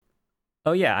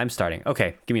Oh yeah, I'm starting.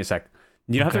 Okay, give me a sec.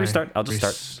 You don't have to Okay. restart. I'll just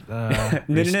start. No, no,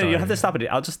 no. You don't have to Restart. stop it.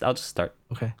 I'll just start.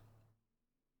 Okay.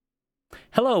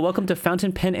 Hello, welcome to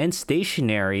Fountain Pen and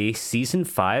Stationery, Season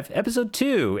 5, Episode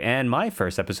 2, and my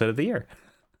first episode of the year.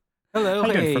 Hello. How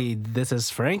you doing? Hey, this is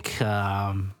Frank.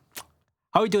 How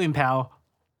are you doing, pal?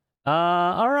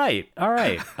 All right, all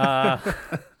right.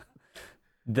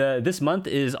 This month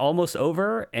is almost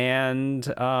over, and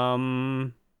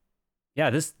yeah,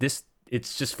 this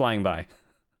it's just flying by.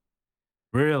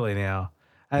 Really now?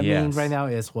 I mean, right Yes. now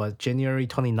is what, January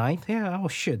 29th? Yeah. Oh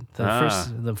shit. The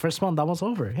Ah, first month almost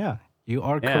over. Yeah. You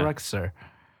are yeah. correct, sir.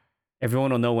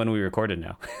 Everyone will know when we recorded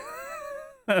now.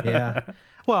 Yeah.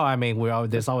 Well, I mean,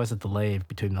 there's always a delay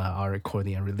between our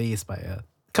recording and release by a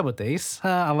couple of days,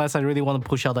 unless I really want to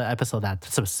push out the episode that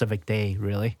specific day.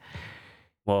 Really.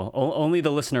 Well, only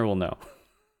the listener will know.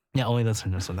 Yeah. Only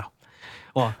listeners will know.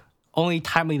 Well, only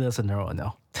timely listener will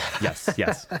know. Yes,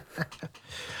 yes.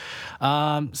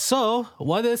 So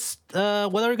what are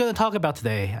we going to talk about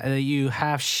today? You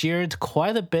have shared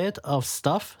quite a bit of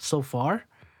stuff so far.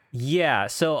 Yeah,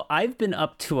 so I've been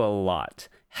up to a lot.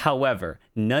 However,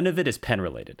 none of it is pen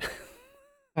related.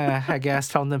 I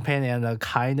guess fountain pen and a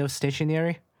kind of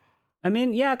stationery. I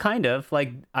mean, yeah, kind of.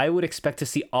 Like, I would expect to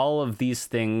see all of these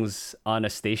things on a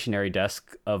stationary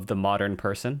desk of the modern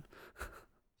person.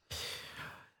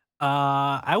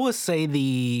 I would say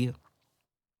these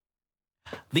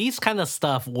kind of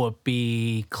stuff would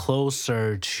be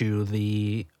closer to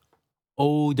the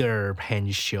older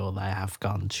pen show that I have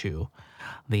gone to,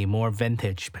 the more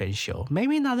vintage pen show.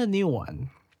 Maybe not a new one,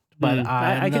 but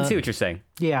I can see what you're saying.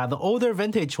 yeah, the older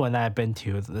vintage one I've been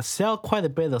to, they sell quite a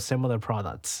bit of similar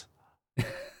products.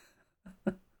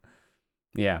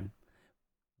 Yeah.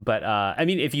 But, I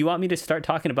mean, if you want me to start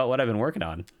talking about what I've been working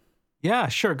on. Yeah,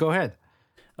 sure, go ahead.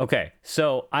 Okay,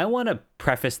 so I want to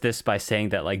preface this by saying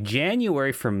that, like,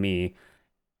 January for me,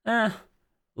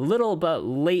 little about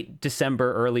late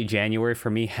December, early January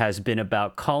for me has been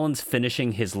about Collins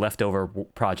finishing his leftover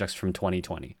projects from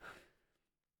 2020.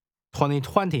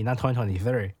 2020, not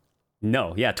 2023.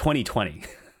 No, yeah, 2020.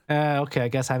 Okay, I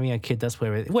guess having a kid does play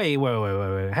with. Wait.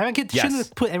 Having a kid Yes.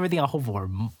 shouldn't put everything on hold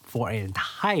for an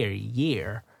entire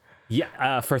year.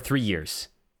 Yeah, for 3 years.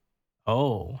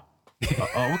 Oh,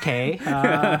 okay.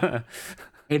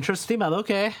 Interesting, but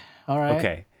okay. All right.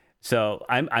 Okay, so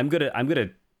I'm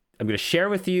gonna share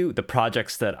with you the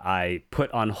projects that I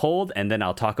put on hold, and then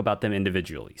I'll talk about them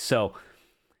individually. So,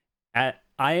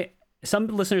 some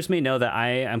listeners may know that I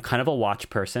am kind of a watch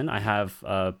person. I have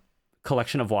a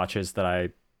collection of watches that I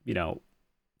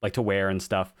like to wear and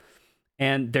stuff.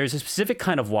 And there's a specific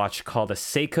kind of watch called a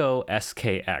Seiko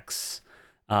SKX.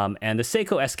 And the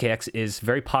Seiko SKX is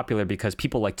very popular because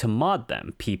people like to mod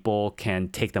them. People can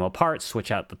take them apart,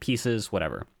 switch out the pieces,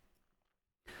 whatever.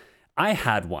 I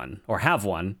had one, or have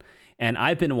one, and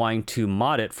I've been wanting to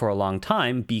mod it for a long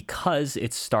time because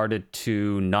it started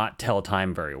to not tell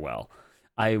time very well.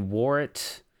 I wore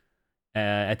it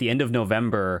at the end of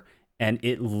November, and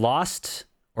it lost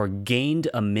or gained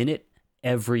a minute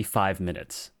every 5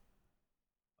 minutes.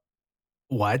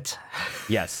 What?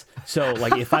 Yes. So,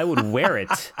 like, if I would wear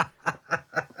it,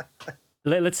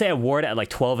 let's say I wore it at like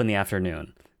 12 in the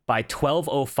afternoon. By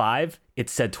 12:05, it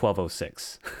said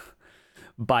 12:06.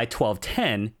 By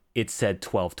 12:10, it said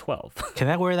 12:12. Can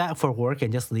I wear that for work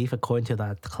and just leave according to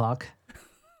that clock?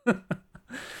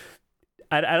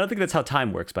 I don't think that's how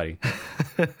time works, buddy.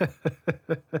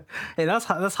 Hey, that's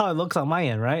how it looks on my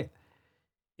end, right?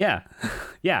 Yeah.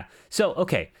 Yeah. So,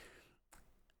 okay.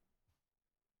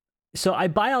 So I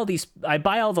buy all the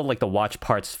like the watch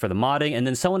parts for the modding, and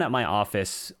then someone at my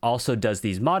office also does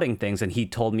these modding things, and he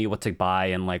told me what to buy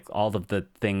and like all of the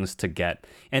things to get.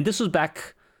 And this was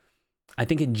back, I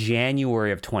think, in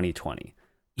January of 2020.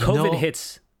 COVID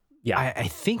hits. Yeah. I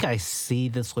think I see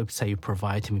this website you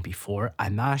provided to me before.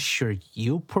 I'm not sure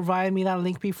you provided me that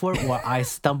link before, or I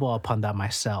stumble upon that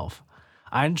myself.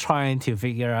 I'm trying to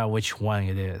figure out which one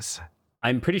it is.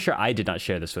 I'm pretty sure I did not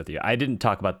share this with you. I didn't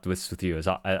talk about this with you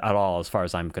at all, as far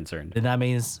as I'm concerned. Then that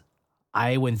means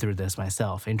I went through this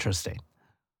myself. Interesting.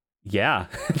 Yeah,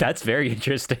 that's very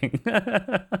interesting.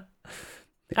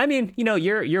 I mean,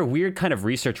 your weird kind of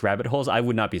research rabbit holes, I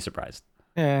would not be surprised.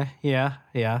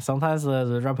 Yeah. Sometimes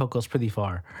the rabbit hole goes pretty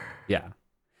far. Yeah.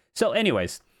 So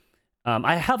anyways,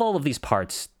 I have all of these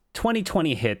parts.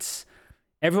 2020 hits.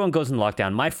 Everyone goes in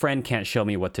lockdown. My friend can't show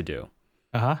me what to do.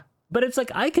 Uh-huh. But it's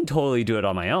like, I can totally do it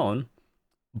on my own,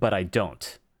 but I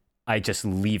don't. I just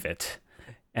leave it.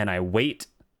 And I wait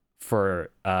for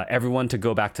everyone to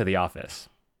go back to the office.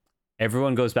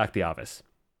 Everyone goes back to the office.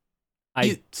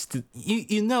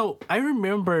 You know, I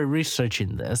remember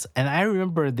researching this, and I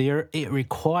remember it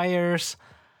requires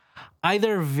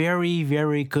either very,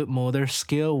 very good motor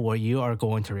skill or you are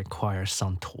going to require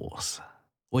some tools.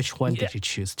 Which one did you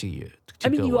choose to use? I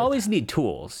mean, you always need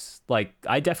tools. Like,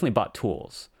 I definitely bought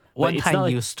tools. One-time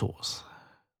use tools.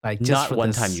 Like just not for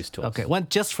one-time use tools. Okay,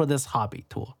 just for this hobby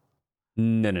tool.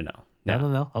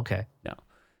 No. Okay.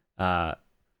 No.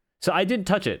 So I didn't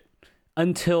touch it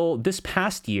until this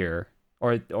past year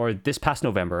or this past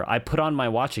November. I put on my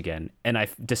watch again and I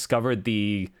discovered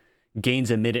the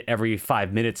gains a minute every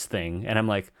 5 minutes thing, and I'm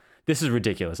like, this is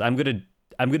ridiculous. I'm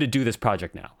gonna do this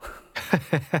project now.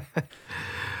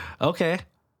 Okay.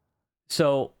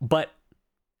 So, but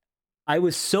I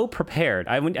was so prepared.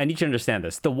 I need you to understand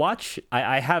this. The watch,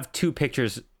 I have two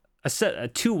pictures,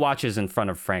 two watches in front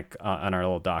of Frank on our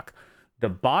little dock. The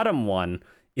bottom one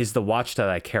is the watch that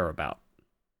I care about.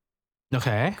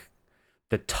 Okay.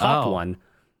 The top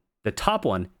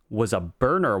one was a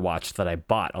burner watch that I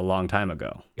bought a long time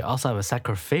ago. You also have a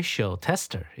sacrificial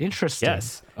tester. Interesting.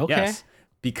 Yes. Okay. Yes.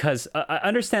 Because I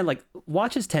understand, like,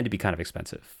 watches tend to be kind of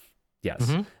expensive. Yes.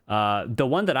 Mm-hmm. The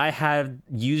one that I had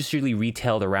usually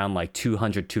retailed around like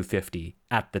 $200, $250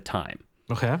 at the time.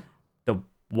 Okay. The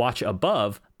watch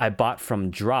above I bought from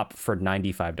Drop for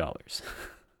 $95.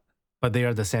 But they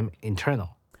are the same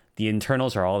internal. The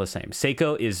internals are all the same.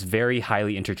 Seiko is very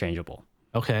highly interchangeable.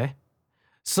 Okay.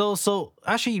 So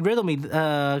actually, riddle me.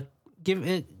 Give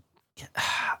it.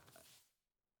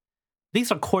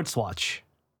 These are quartz watch.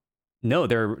 No,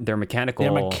 they're mechanical.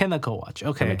 They're mechanical watch.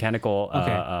 Okay. They're mechanical.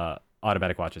 Okay.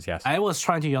 Automatic watches. Yes. I was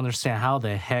trying to understand how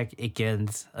the heck it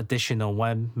gets additional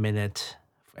 1 minute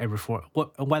every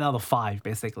 1 out of 5,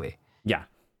 basically. Yeah.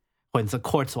 When it's a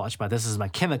quartz watch, but this is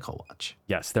mechanical watch.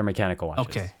 Yes, they're mechanical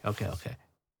watches. Okay.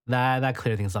 That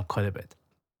cleared things up quite a bit.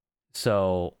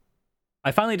 So I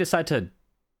finally decided to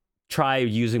try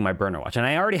using my burner watch, and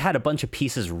I already had a bunch of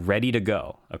pieces ready to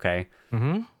go. Okay.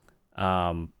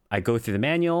 Mm-hmm. I go through the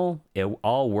manual. It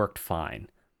all worked fine.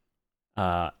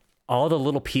 All the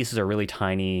little pieces are really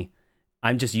tiny.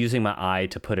 I'm just using my eye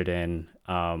to put it in.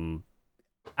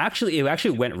 Actually, it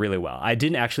actually went really well. I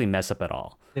didn't actually mess up at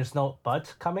all. There's no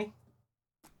but coming?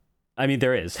 I mean,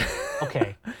 there is.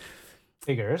 Okay.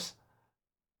 Figures.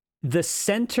 The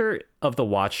center of the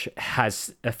watch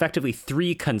has effectively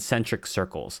 3 concentric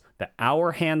circles: the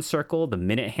hour hand circle, the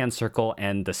minute hand circle,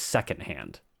 and the second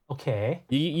hand. Okay.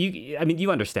 I mean,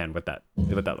 you understand what that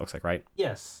looks like, right?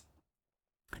 Yes.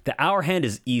 The hour hand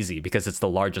is easy because it's the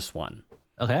largest one.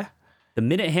 Okay. The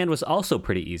minute hand was also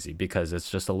pretty easy because it's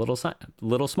just a little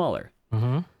smaller.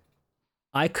 Mm-hmm.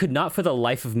 I could not for the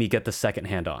life of me get the second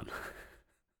hand on.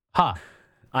 Huh.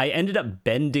 I ended up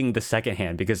bending the second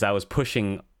hand because I was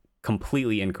pushing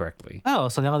completely incorrectly. Oh,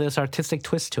 so now there's artistic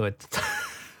twist to it.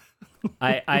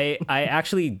 I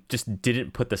actually just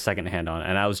didn't put the second hand on,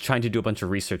 and I was trying to do a bunch of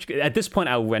research. At this point,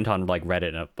 I went on like Reddit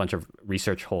and a bunch of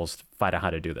research holes to find out how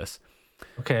to do this.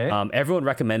 Okay. Everyone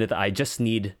recommended that I just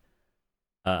need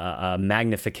a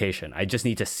magnification. I just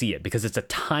need to see it because it's a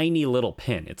tiny little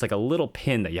pin. It's like a little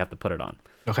pin that you have to put it on.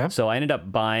 Okay. So I ended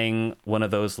up buying one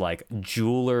of those like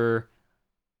jeweler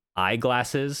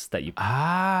eyeglasses that you.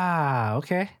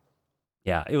 Okay.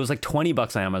 Yeah, it was like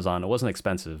 $20 on Amazon. It wasn't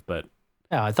expensive, but.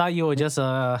 Yeah, I thought you would just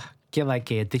get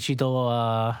like a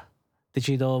digital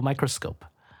microscope.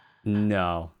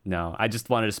 No. I just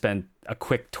wanted to spend a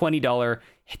quick $20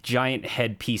 giant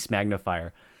headpiece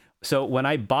magnifier. So when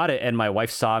I bought it and my wife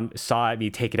saw me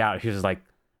take it out, she was like,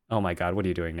 "Oh my God, what are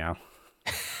you doing now?"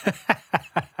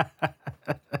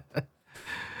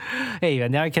 Hey,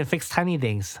 now I can fix tiny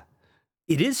things.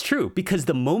 It is true, because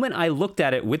the moment I looked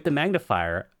at it with the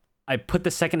magnifier, I put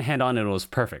the second hand on and it was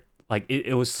perfect. Like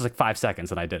it was like 5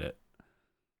 seconds and I did it.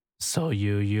 So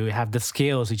you have the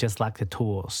skills, you just lack the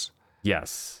tools.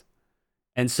 Yes.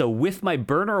 And so with my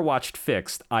burner watch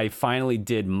fixed, I finally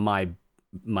did my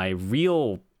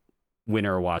real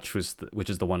winner watch, which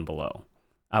is the one below.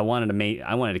 I wanted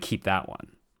to keep that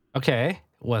one. Okay.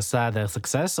 Was that a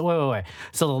success? Wait.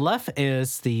 So the left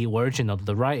is the original,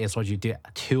 the right is what you did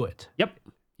to it. Yep.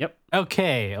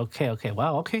 Okay.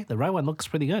 Wow, okay. The right one looks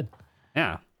pretty good.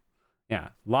 Yeah.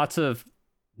 Lots of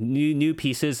new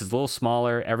pieces. It's a little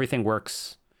smaller. Everything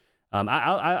works.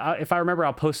 I if I remember,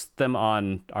 I'll post them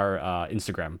on our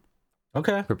Instagram.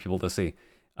 Okay. For people to see.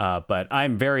 But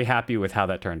I'm very happy with how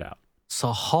that turned out.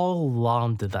 So how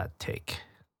long did that take?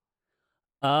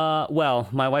 Well,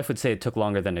 my wife would say it took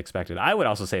longer than expected. I would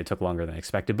also say it took longer than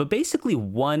expected, but basically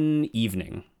one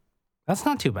evening. That's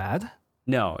not too bad.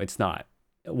 No, it's not.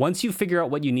 Once you figure out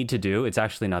what you need to do, it's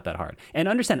actually not that hard. And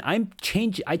understand, I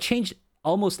changed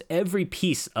almost every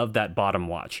piece of that bottom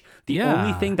watch. The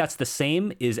only thing that's the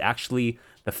same is actually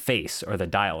the face or the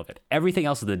dial of it. Everything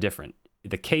else is different.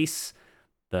 The case,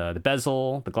 the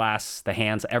bezel, the glass, the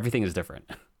hands, everything is different.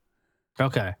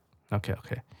 Okay.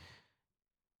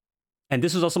 And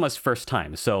this was also my first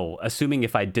time. So assuming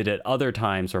if I did it other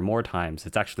times or more times,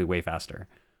 it's actually way faster.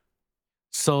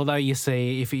 So like you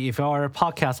say, if our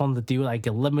podcast want to do like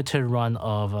a limited run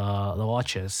of the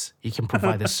watches, you can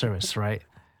provide this service, right?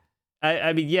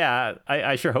 I mean, yeah,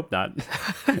 I sure hope not.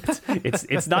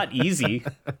 It's not easy,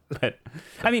 but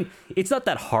I mean, it's not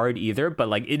that hard either, but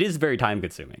like it is very time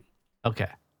consuming. Okay.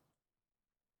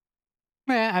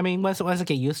 Yeah, I mean, once I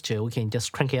get used to it, we can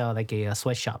just crank it out like a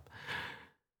sweatshop.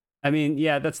 I mean,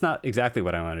 yeah, that's not exactly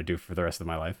what I want to do for the rest of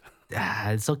my life.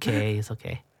 It's okay. It's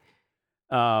okay.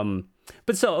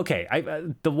 But so, okay,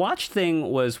 the watch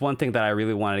thing was one thing that I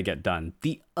really wanted to get done.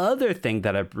 The other thing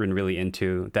that I've been really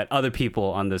into that other people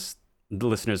on this, the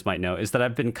listeners might know, is that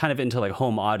I've been kind of into like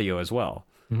home audio as well.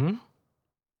 Mm-hmm.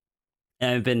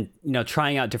 And I've been,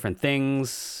 trying out different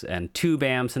things and tube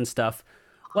amps and stuff.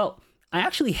 Well, I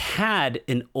actually had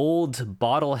an old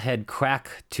bottlehead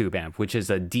crack tube amp, which is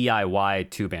a DIY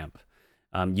tube amp.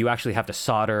 You actually have to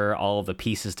solder all of the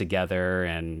pieces together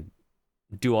and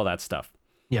do all that stuff.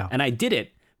 Yeah. And I did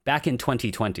it back in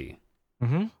 2020.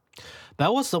 Mm-hmm.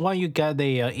 That was the one you got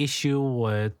the issue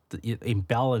with the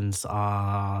imbalance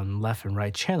on left and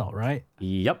right channel, right?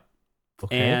 Yep.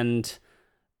 Okay. And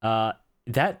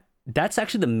that's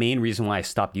actually the main reason why I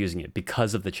stopped using it,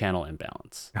 because of the channel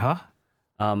imbalance. Huh?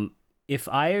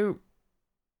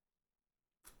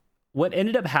 What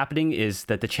ended up happening is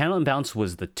that the channel imbalance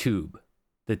was the tube.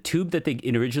 The tube that they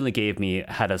originally gave me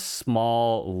had a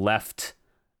small left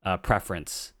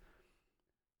preference.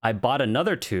 I bought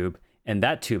another tube, and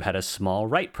that tube had a small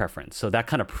right preference. So that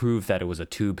kind of proved that it was a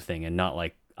tube thing and not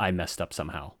like I messed up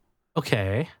somehow.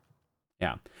 Okay.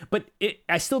 Yeah. But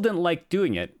I still didn't like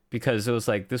doing it because it was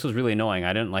like, this was really annoying.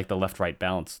 I didn't like the left-right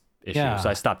balance issue, so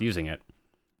I stopped using it.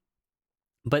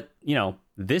 But,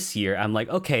 this year I'm like,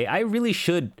 okay, I really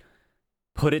should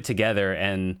put it together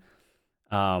and,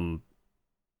 I'm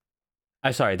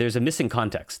sorry, there's a missing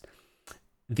context.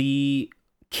 The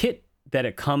kit that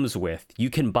it comes with, you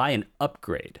can buy an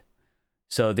upgrade.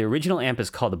 So the original amp is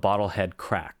called the Bottlehead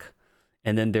Crack.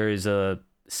 And then there is a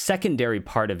secondary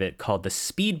part of it called the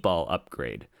Speedball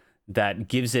upgrade that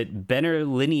gives it better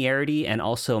linearity and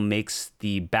also makes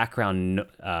the background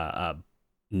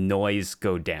noise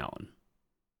go down.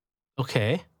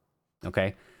 Okay.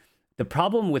 Okay. The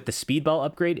problem with the Speedball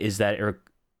upgrade is that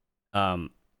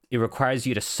it requires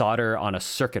you to solder on a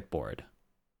circuit board.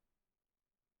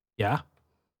 Yeah.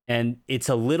 And it's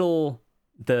a little,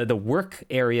 the work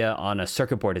area on a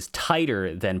circuit board is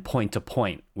tighter than point to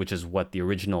point, which is what the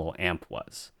original amp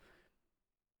was.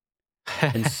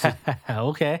 And so,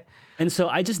 okay. And so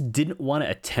I just didn't want to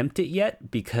attempt it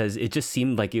yet because it just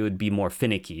seemed like it would be more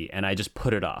finicky, and I just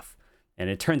put it off. And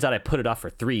it turns out I put it off for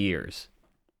 3 years.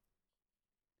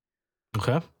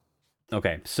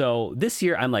 Okay, so this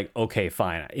year I'm like, okay,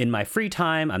 fine. In my free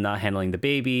time, I'm not handling the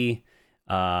baby.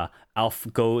 I'll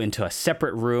go into a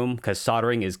separate room because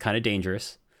soldering is kind of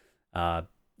dangerous.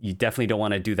 You definitely don't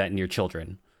want to do that near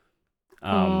children.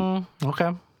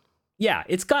 Okay. Yeah,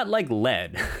 it's got like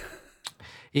lead.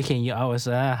 You can. I was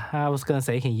gonna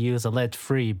say you can use a lead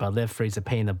free, but lead free is a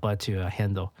pain in the butt to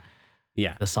handle.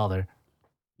 Yeah, the solder.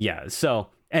 Yeah, so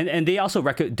and they also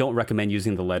don't recommend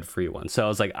using the lead free one. So I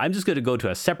was like, I'm just going to go to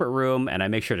a separate room and I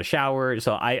make sure to shower.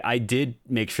 So I did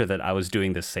make sure that I was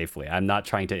doing this safely. I'm not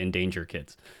trying to endanger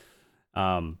kids.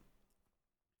 So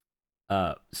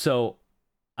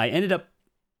I ended up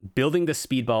building the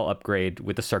Speedball upgrade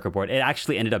with the circuit board. It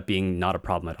actually ended up being not a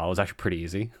problem at all. It was actually pretty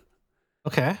easy.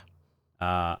 Okay.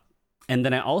 And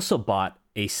then I also bought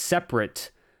a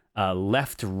separate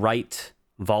left-right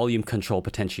volume control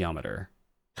potentiometer.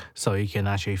 So you can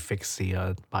actually fix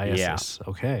the biases. Yeah.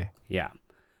 Okay. Yeah.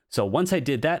 So once I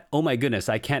did that, oh my goodness,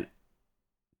 I can't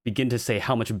begin to say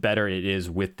how much better it is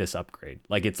with this upgrade.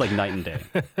 Like, it's like night and day.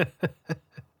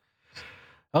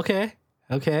 Okay.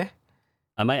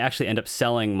 I might actually end up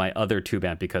selling my other tube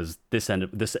amp because this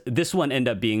one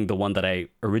ended up being the one that I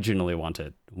originally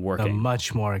wanted working. A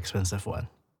much more expensive one.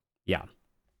 Yeah.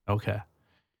 Okay.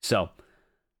 So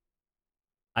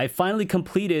I finally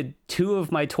completed 2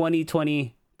 of my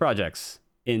 2020 projects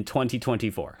in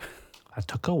 2024. That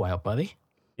took a while, buddy.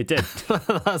 It did.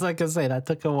 As I can say, that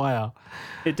took a while.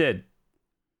 It did.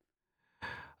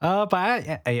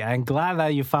 But I'm glad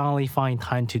that you finally find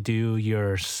time to do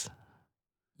your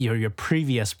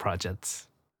previous projects,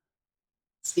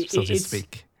 so to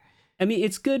speak. I mean,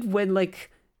 it's good when like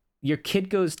your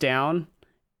kid goes down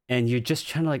and you're just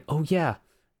trying to like, oh yeah,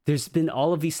 there's been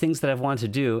all of these things that I've wanted to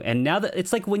do, and now that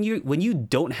it's like when you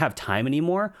don't have time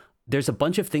anymore, there's a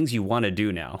bunch of things you want to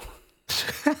do now.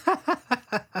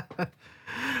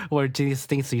 Or these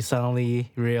things you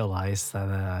suddenly realize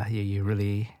that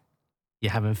you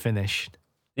haven't finished.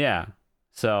 Yeah.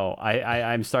 So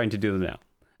I'm starting to do them now.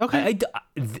 Okay.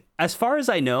 As far as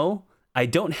I know, I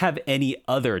don't have any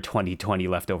other 2020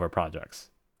 leftover projects.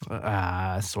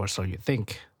 So you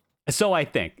think. So I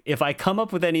think if I come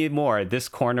up with any more, this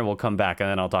corner will come back and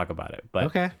then I'll talk about it.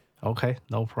 But Okay,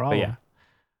 no problem. But yeah,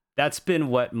 that's been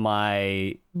what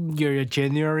your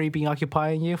January been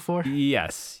occupying you for?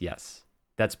 Yes.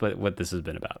 That's what this has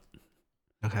been about.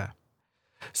 Okay.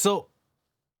 So,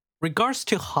 regards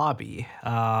to hobby,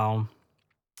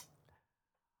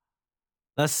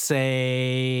 let's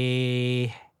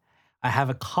say I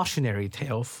have a cautionary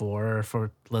tale for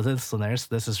the listeners.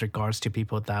 This is regards to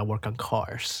people that work on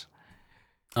cars.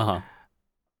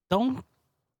 Don't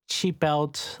cheap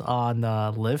out on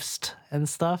lifts and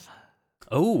stuff.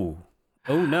 Oh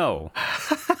no.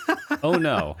 Oh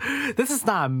no. This is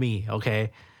not me, okay?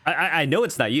 I know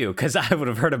it's not you because I would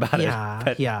have heard about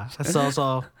it. Yeah.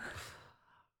 So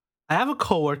I have a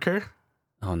coworker.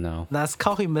 Oh no. Let's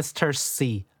call him Mr.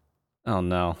 C. Oh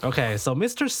no. Okay, so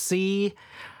Mr. C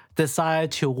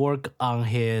decided to work on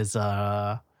his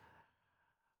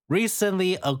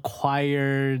recently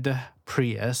acquired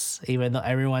Prius, even though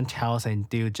everyone tells him,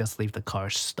 dude, just leave the car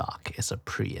stock. It's a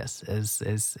Prius.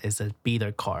 It's a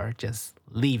beater car. Just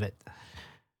leave it.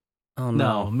 Oh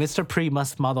no. Mr. Pre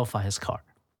must modify his car.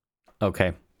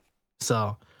 Okay.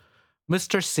 So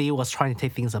Mr. C was trying to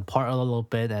take things apart a little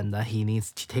bit, and he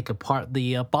needs to take apart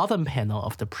the bottom panel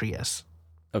of the Prius.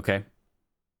 Okay.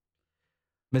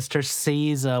 Mr.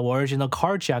 C's original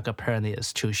car jack apparently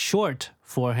is too short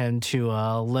for him to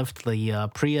lift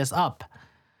the Prius up.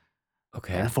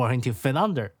 Okay. And for him to fit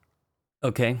under.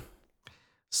 Okay.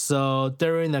 So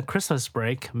during the Christmas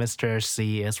break, Mr.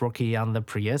 C is working on the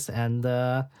Prius and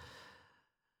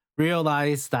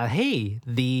realized that, hey,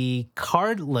 the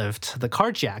car lift, the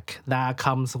car jack that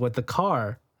comes with the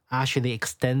car actually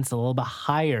extends a little bit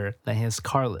higher than his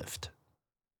car lift.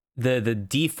 The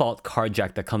default car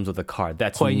jack that comes with the car,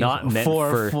 that's not meant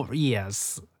for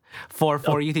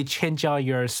you to change out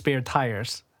your spare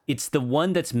tires. It's the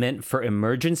one that's meant for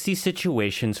emergency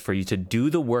situations, for you to do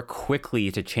the work quickly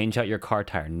to change out your car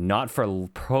tire, not for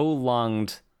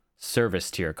prolonged service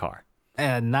to your car.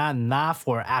 And not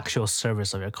for actual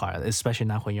service of your car, especially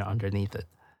not when you're underneath it.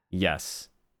 Yes,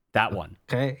 that one.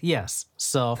 Okay, yes.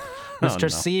 So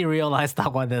Mr. C realized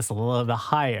that one is a little bit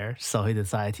higher, so he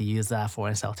decided to use that for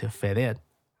himself to fit in.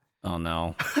 Oh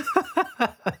no.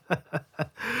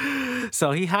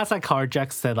 So he has a car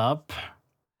jack set up.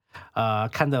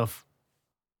 Kind of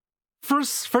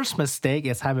first mistake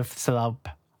is having it set up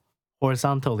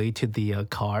horizontally to the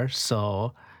car,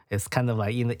 so it's kind of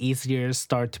like in the easier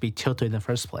start to be tilted in the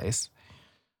first place.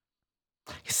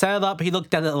 He set it up, he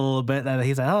looked at it a little bit, and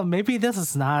he's like, oh, maybe this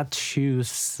is not too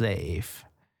safe.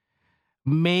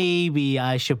 Maybe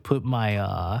I should put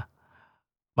my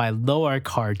my lower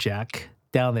car jack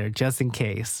down there just in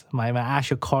case. My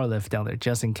actual car lift down there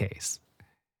just in case.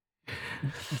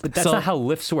 But that's not how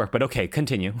lifts work, but okay,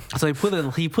 continue. So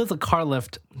he put the car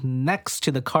lift next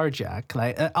to the car jack,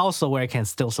 like also where it can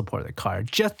still support the car.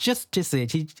 Just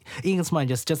in his mind,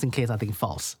 just in case that thing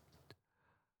falls.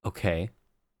 Okay.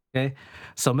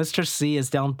 So Mr. C is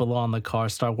down below on the car,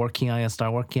 start working on it,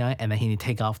 and then he need to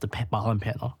take off the bottom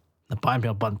panel. The bottom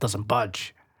panel button doesn't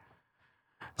budge.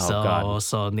 So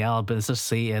now Mr.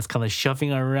 C is kind of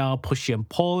shoving around, pushing and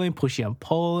pulling,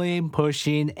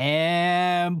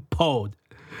 and pulled.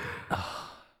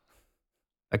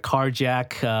 The car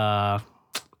jack,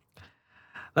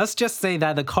 let's just say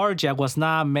that the car jack was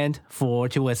not meant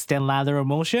to withstand lateral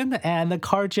motion, and the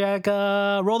car jack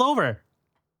rolled over.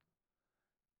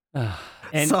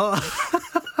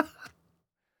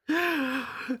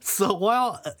 So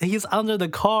while he's under the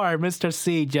car, Mr.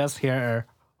 C just hear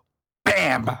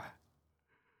bam,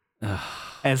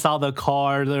 and saw the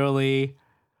car literally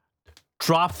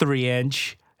drop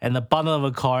 3-inch, and the bottom of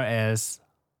the car is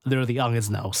literally on his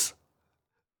nose.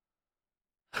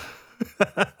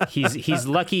 He's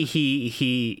lucky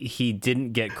he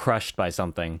didn't get crushed by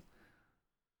something.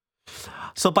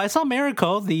 So by some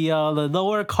miracle, the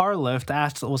lower car lift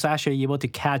was actually able to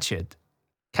catch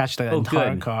the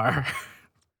entire car.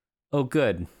 Oh,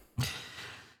 good.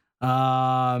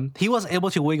 He was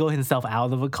able to wiggle himself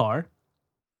out of a car.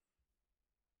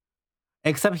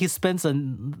 Except he spends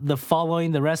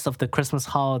the rest of the Christmas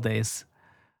holidays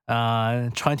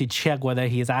trying to check whether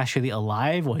he is actually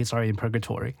alive or he's already in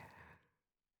purgatory.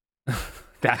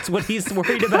 That's what he's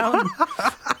worried about?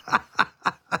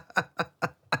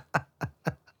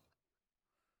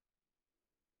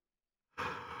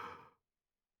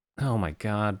 Oh my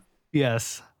God.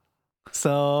 Yes.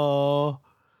 So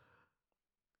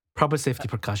proper safety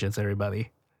precautions,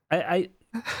 everybody.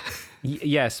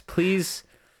 Yes, please.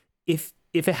 If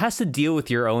it has to deal with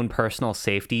your own personal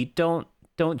safety, don't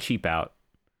cheap out.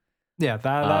 Yeah,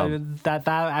 that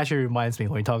actually reminds me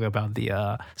when we talk about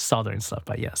the soldering stuff.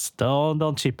 But yes,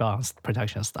 don't cheap out on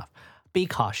protection stuff. Be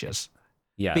cautious.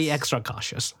 Yes. Be extra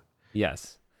cautious.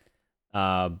 Yes.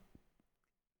 I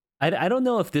don't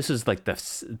know if this is like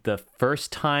the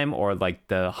first time or like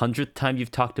the 100th time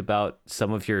you've talked about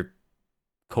some of your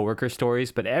coworker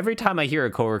stories, but every time I hear a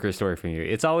coworker story from you,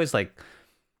 it's always like,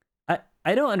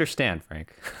 I don't understand,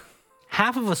 Frank.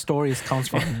 Half of the stories comes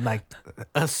from like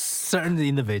a certain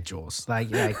individuals,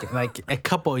 like a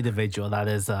couple individual that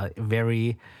is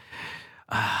very,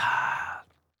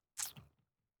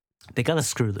 they gotta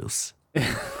screw loose.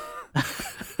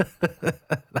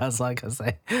 That's all I can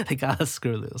say. They gotta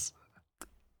screw loose.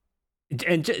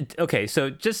 And okay, so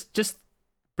just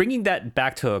bringing that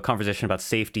back to a conversation about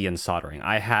safety and soldering.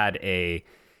 I had a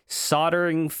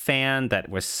soldering fan that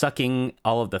was sucking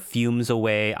all of the fumes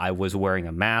away. I was wearing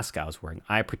a mask. I was wearing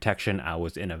eye protection. I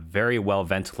was in a very well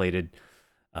ventilated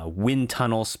wind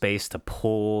tunnel space to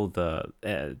pull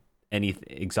the any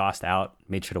exhaust out.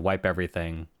 Made sure to wipe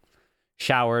everything.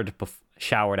 Showered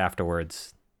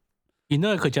afterwards. You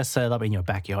know, you could just set it up in your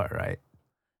backyard, right?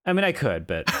 I mean, I could,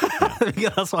 but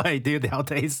because that's what I do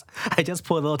nowadays. I just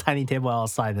put a little tiny table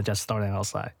outside and just start it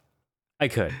outside. I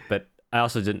could, but I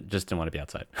also didn't want to be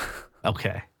outside.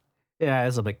 Okay. Yeah,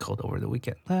 it's a bit cold over the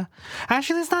weekend.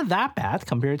 Actually, it's not that bad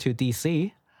compared to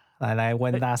DC. And I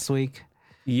went last week.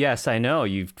 Yes, I know.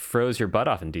 You froze your butt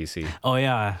off in DC. Oh,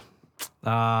 yeah.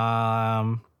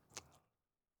 That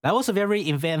was a very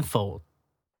eventful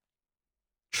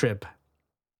trip.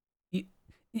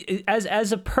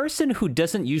 As a person who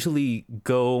doesn't usually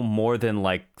go more than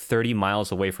like 30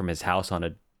 miles away from his house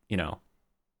on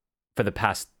for the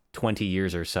past 20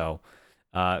 years or so,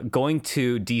 going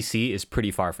to DC is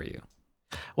pretty far for you.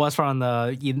 Well, it's from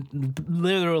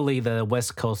literally the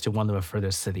west coast to one of the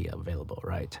furthest city available,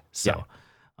 right? So,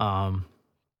 yeah.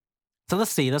 So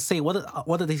let's see what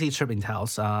the DC trip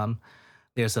entails.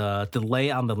 There's a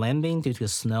delay on the landing due to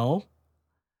snow,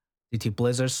 due to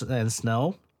blizzards and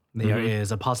snow. There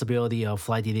is a possibility of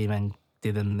flight didn't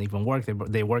even work.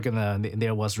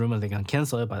 There was rumor they're gonna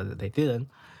cancel it, but they didn't.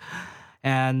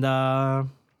 And I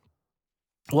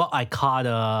caught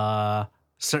a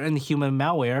certain human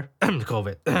malware,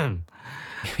 COVID.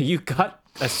 You got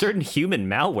a certain human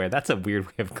malware. That's a weird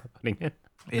way of putting it.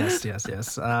 Yes.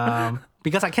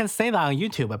 Because I can't say that on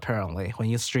YouTube apparently when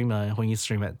you stream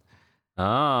it.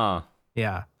 Ah.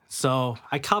 Yeah. So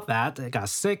I caught that. I got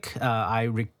sick. I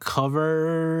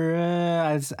recover.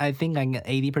 I think I'm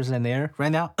 80% there right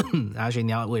now. Actually,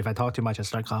 now if I talk too much, I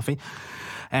start coughing,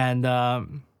 and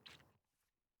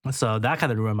so that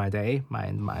kind of ruined my day.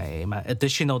 My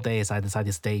additional days, I decided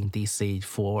to stay in DC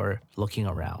for looking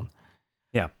around.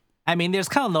 Yeah, I mean, there's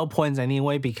kind of no points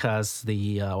anyway because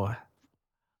the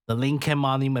Lincoln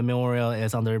Memorial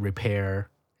is under repair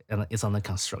and it's under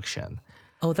construction.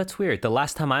 Oh, that's weird. The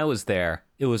last time I was there,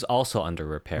 it was also under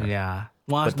repair. Yeah.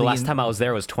 Well, but the last time I was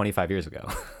there was 25 years ago.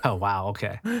 Oh, wow.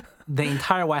 Okay. The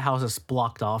entire White House is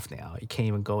blocked off now. You can't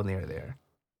even go near there.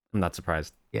 I'm not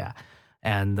surprised. Yeah.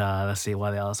 And let's see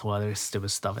what else. What other stupid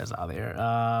stuff is out there?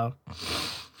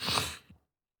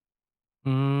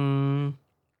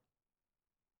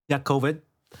 Yeah, COVID.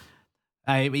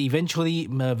 I eventually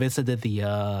visited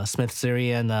the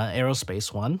Smithsonian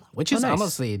Aerospace one, which is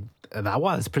honestly, that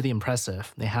one is pretty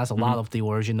impressive. It has a lot of the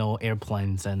original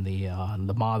airplanes and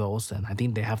the models, and I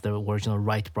think they have the original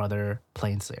Wright brother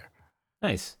planes there.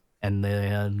 Nice. And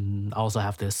they also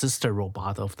have the sister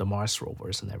robot of the Mars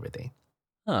rovers and everything.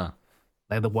 Huh.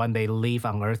 Like the one they leave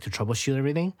on Earth to troubleshoot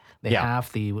everything. They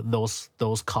have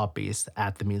those copies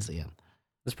at the museum.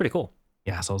 That's pretty cool.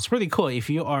 Yeah, so it's pretty cool.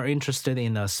 If you are interested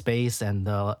in space and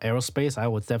aerospace, I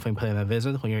would definitely put in a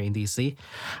visit when you're in DC.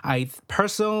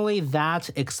 That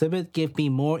exhibit gave me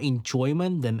more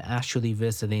enjoyment than actually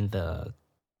visiting the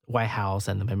White House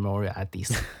and the memorial at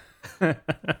DC.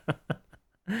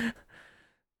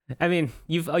 I mean,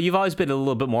 you've always been a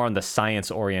little bit more on the science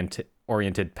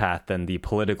oriented path than the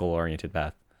political oriented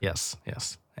path. Yes,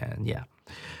 and yeah,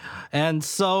 and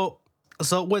so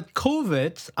with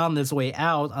COVID on its way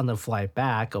out, on the flight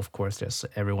back, of course, there's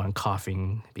everyone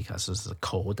coughing because it's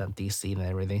cold and DC and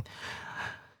everything.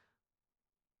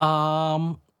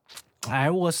 I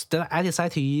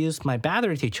decided to use my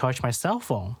battery to charge my cell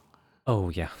phone Oh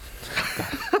yeah.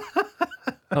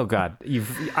 Oh God.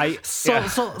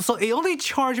 So it only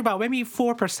charged about maybe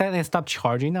 4% and stopped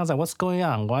charging. I was like, what's going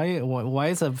on? Why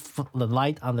is the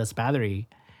light on this battery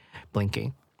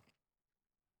blinking?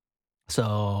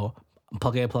 So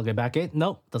plug it back in.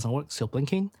 Nope, doesn't work. Still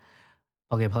blinking.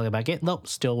 Plug it back in. Nope,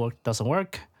 still doesn't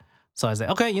work. So I said,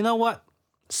 okay, you know what?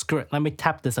 Screw it. Let me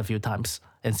tap this a few times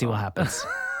and see what happens.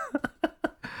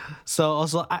 So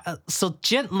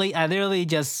gently, I literally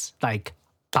just like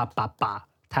tap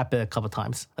it a couple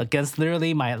times against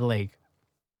literally my leg.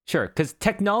 Sure, because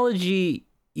technology,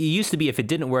 it used to be if it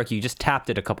didn't work, you just tapped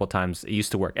it a couple times. It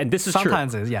used to work, and this is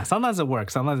Sometimes true. sometimes it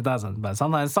works, sometimes it doesn't, but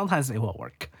sometimes it will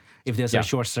work if there's a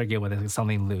short circuit with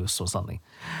something loose or something.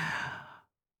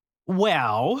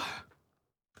 Well,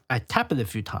 I tap it a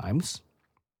few times.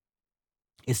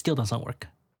 It still doesn't work.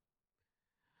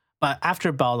 But after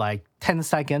about like 10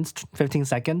 seconds, 15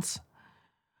 seconds,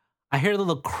 I hear a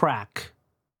little crack.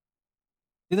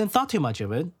 Didn't thought too much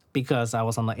of it because I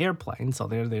was on the airplane, so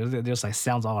there's like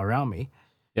sounds all around me.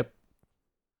 Yep.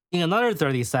 In another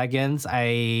 30 seconds,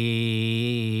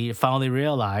 I finally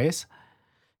realized,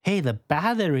 hey, the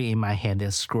battery in my hand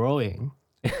is growing.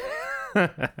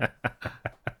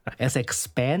 It's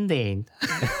expanding.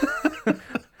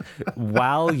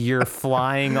 While you're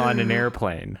flying on an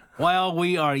airplane. While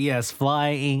we are,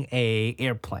 flying a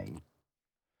airplane.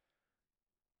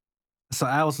 So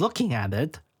I was looking at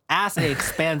it as it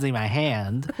expands in my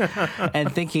hand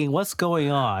and thinking, what's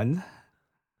going on?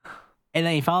 And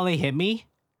then it finally hit me.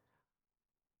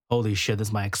 Holy shit,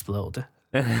 this might explode.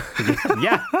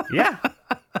 Yeah.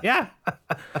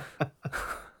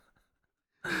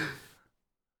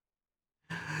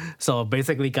 So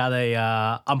basically got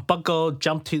a unbuckle,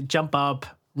 jump up,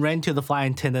 ran to the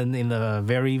flight attendant in the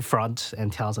very front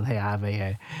and tells him, hey, I have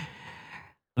a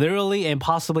literally and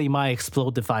possibly my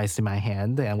explode device in my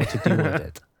hand and what to do with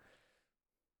it.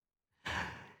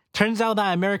 Turns out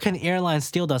that American Airlines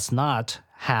still does not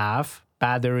have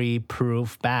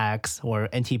battery-proof bags or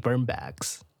anti-burn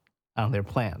bags on their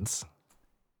plans.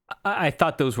 I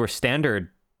thought those were standard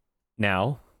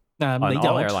now on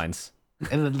all airlines.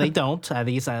 And they don't. At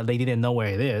least they didn't know where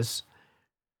it is.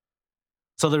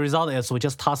 So the result is we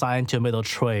just toss it into a middle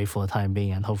tray for the time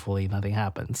being, and hopefully nothing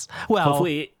happens. Well,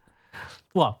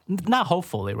 not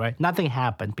hopefully, right? Nothing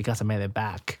happened because I made it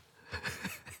back.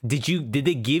 Did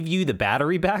they give you the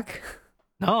battery back?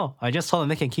 No, I just told them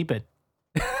they can keep it.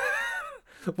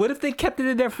 What if they kept it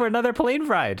in there for another plane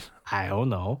ride? I don't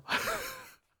know.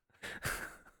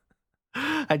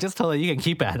 I just told them you can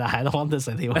keep it. I don't want this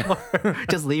anymore.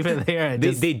 Just leave it there. And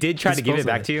they did try to give it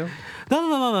back to you?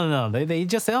 No. They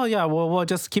just say, oh yeah, we'll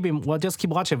just keep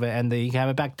watching it, and you can have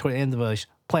it back toward the end of the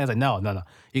plan. I was like, no.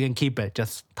 You can keep it.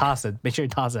 Just toss it. Make sure you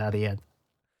toss it at the end.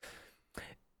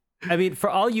 I mean, for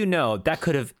all you know, that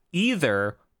could have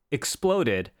either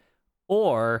exploded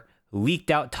or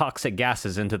leaked out toxic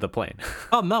gases into the plane.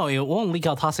 Oh no, it won't leak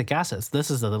out toxic gases.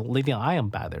 This is a lithium-ion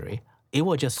battery. It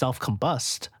will just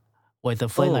self-combust with the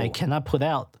flame that it cannot put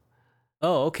out.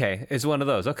 Oh, okay. It's one of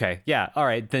those. Okay. Yeah. All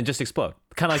right. Then just explode.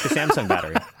 Kind of like the Samsung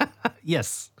battery.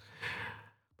 Yes.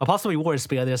 But possibly worse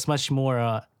because there's much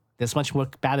more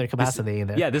battery capacity in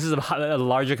there. Yeah, this is a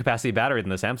larger capacity battery than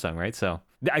the Samsung, right? So,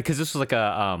 because this was like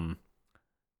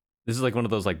this is like one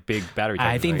of those like big battery types,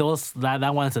 I think right?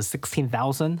 that one is a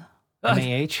 16,000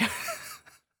 mAh.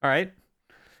 All right.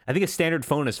 I think a standard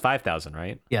phone is 5,000,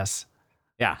 right? Yes.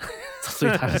 Yeah. It's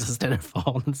 3 times the standard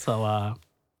phone. So,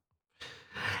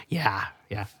 yeah.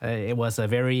 It was a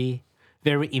very,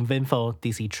 very eventful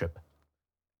DC trip.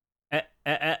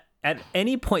 At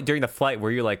any point during the flight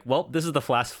where you're like, well, this is the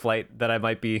last flight that I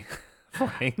might be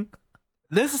flying.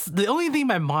 This is the only thing in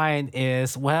my mind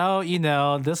is, well,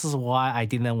 this is why I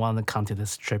didn't want to come to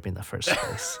this trip in the first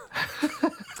place.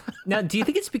 Now, do you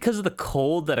think it's because of the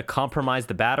cold that it compromised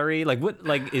the battery? Like, what?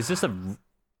 Like, is this a?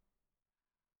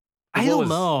 I don't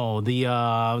know.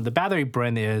 The battery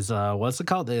brand is what's it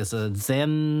called? It's a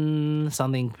Zen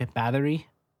something battery.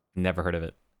 Never heard of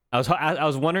it. I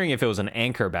was wondering if it was an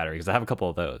Anchor battery because I have a couple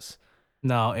of those.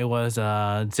 No, it was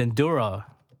Zendure.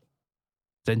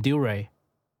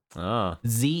 Oh.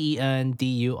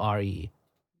 Zendure.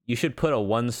 You should put a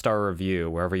 1-star review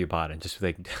wherever you bought it. Just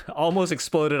like almost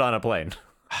exploded on a plane.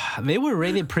 They were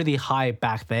rated pretty high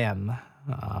back then.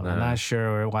 I'm not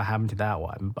sure what happened to that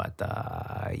one, but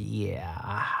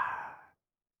yeah.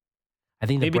 I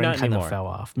think the brand kind of fell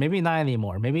off. Maybe not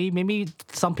anymore. Maybe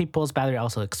some people's battery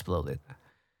also exploded.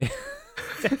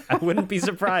 I wouldn't be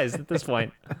surprised at this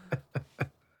point.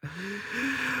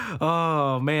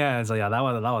 Oh man! So yeah, that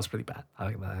was pretty bad.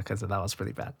 Because that was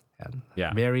pretty bad. And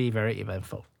yeah, very, very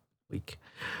eventful week.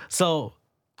 So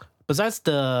Besides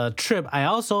the trip, I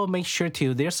also make sure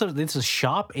to there's a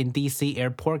shop in DC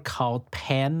airport called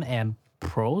Pan and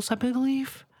Pros, I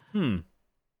believe. Hmm.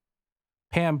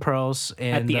 Pan and Pros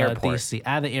At in the airport. DC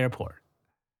at the airport.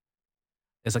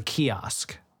 It's a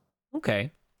kiosk.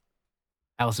 Okay.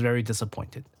 I was very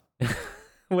disappointed.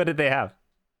 What did they have?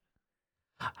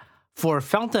 For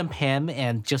fountain pen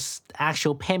and just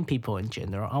actual pen people in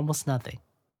general, almost nothing.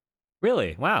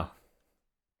 Really? Wow.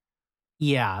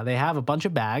 Yeah, they have a bunch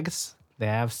of bags. They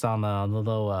have some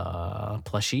little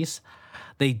plushies.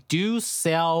 They do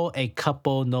sell a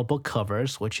couple notebook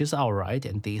covers, which is all right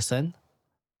and decent.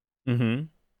 Mm-hmm.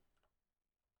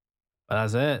 But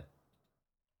that's it.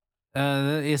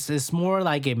 It's more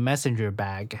like a messenger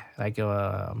bag, like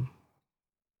a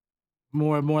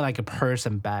more like a purse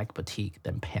and bag boutique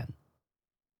than pen.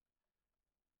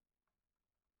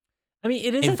 I mean,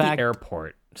 it is In at fact, the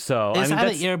airport. So, I it's mean, at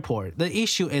that's the airport. The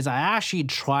issue is I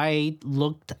actually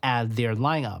looked at their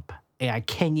lineup, and I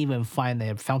can't even find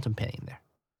a fountain pen in there.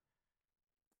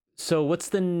 so what's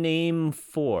the name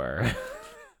for?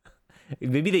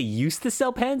 Maybe they used to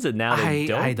sell pens and now they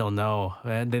don't? I don't know.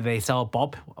 They sell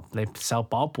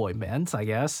ballpoint pens, I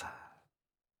guess.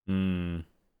 Hmm.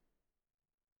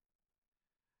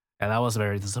 And I was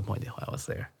very disappointed when I was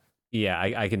there. Yeah,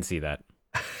 I can see that.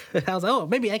 I was like, oh,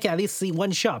 maybe I can at least see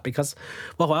one shop because,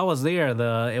 well, when I was there,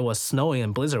 it was snowing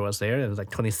and blizzard was there. It was like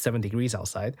 27 degrees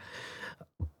outside,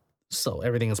 so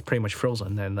everything is pretty much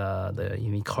frozen, and you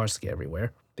need cars to get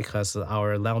everywhere because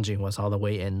our lounging was all the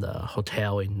way in the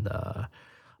hotel in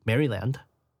Maryland,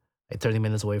 like 30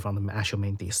 minutes away from the actual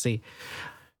main DC.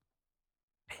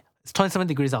 It's 27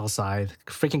 degrees outside,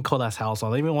 freaking cold as hell. So I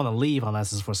don't even want to leave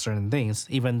unless it's for certain things,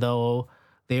 even though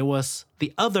there was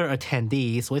the other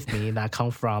attendees with me that come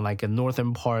from like a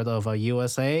northern part of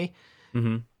USA.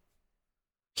 Mm-hmm.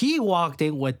 He walked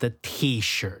in with the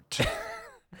t-shirt.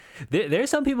 There's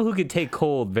some people who could take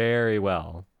cold very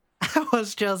well. I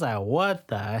was just like, what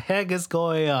the heck is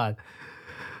going on?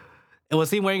 And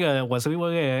was he wearing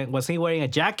a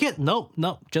jacket? Nope,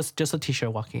 just a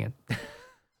t-shirt walking in.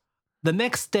 The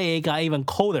next day it got even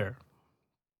colder.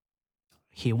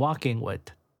 He walked in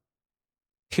with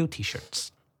 2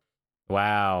 t-shirts.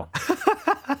 Wow.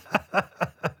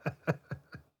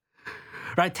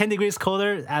 Right, 10 degrees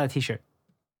colder, add a t-shirt.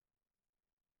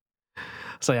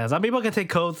 So yeah, some people can take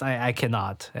coats, I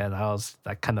cannot. And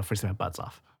that kind of freezing my butts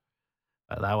off.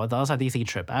 But that was a DC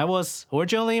trip. I was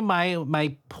originally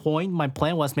my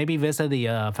plan was maybe visit the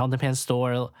fountain pen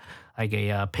store, like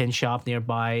a pen shop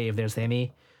nearby if there's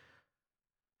any.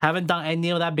 Haven't done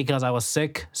any of that because I was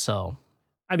sick. So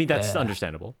I mean, that's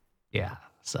understandable. yeah,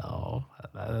 so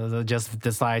just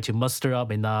decided to muster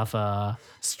up enough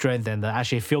strength and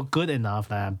actually feel good enough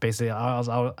that basically I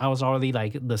was already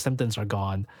like the symptoms are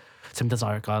gone. Symptoms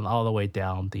are gone all the way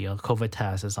down. The COVID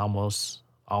test is almost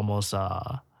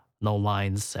no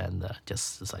lines, and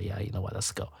just it's like, yeah, you know what,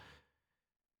 let's go.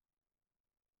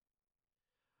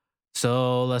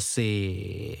 So let's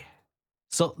see.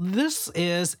 So this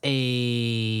is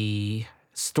a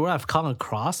store I've come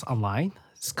across online.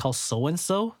 It's called So and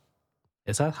So.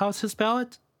 Is that how to spell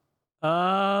it?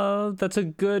 That's a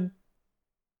good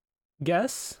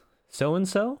guess. So and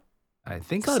so. I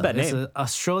think It's not so. a bad It's name. an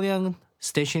Australian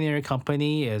stationery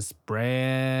company. Is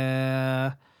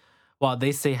brand. Well,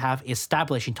 they say have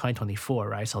established in 2024,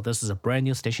 right? So this is a brand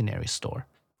new stationery store.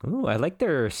 Ooh, I like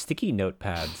their sticky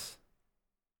notepads.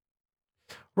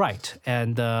 Right.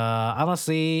 And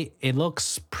honestly, it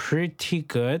looks pretty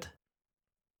good.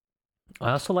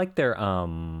 I also like their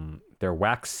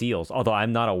wax seals. Although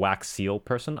I'm not a wax seal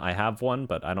person, I have one,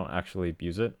 but I don't actually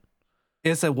use it.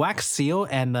 It's a wax seal,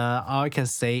 and all I can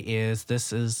say is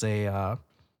this is a.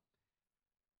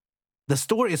 The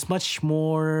store is much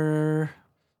more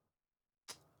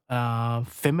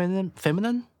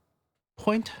feminine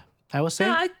point, I would say.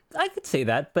 Yeah, I could say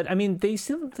that, but I mean, they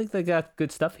still think they got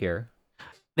good stuff here.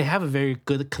 They have a very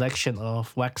good collection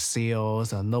of wax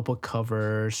seals, notebook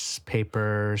covers,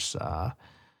 papers,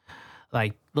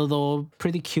 like little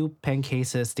pretty cute pen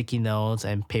cases, sticky notes,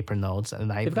 and paper notes. And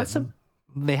They've got some.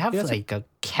 they have got some- like a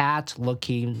cat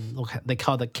looking. They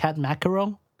call it the cat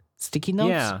macaron sticky notes.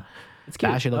 Yeah, it's That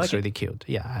cute. actually I looks like it. really cute.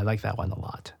 Yeah, I like that one a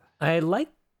lot.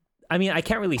 I mean, I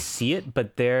can't really see it,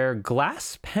 but their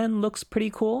glass pen looks pretty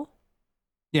cool.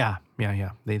 Yeah.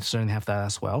 They certainly have that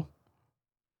as well.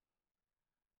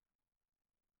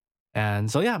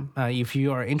 And so yeah, if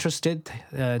you are interested,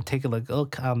 take a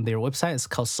look on their website. It's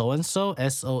called So and So,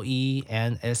 SOENSOE,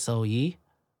 and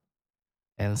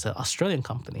it's an Australian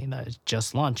company that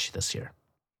just launched this year.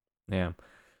 Yeah.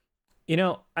 You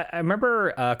know, I remember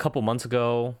a couple months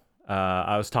ago,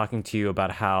 I was talking to you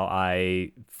about how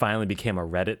I finally became a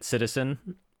Reddit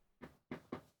citizen.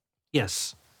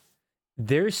 Yes.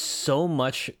 There's so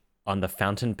much on the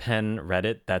fountain pen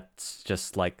Reddit that's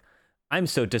just like, I'm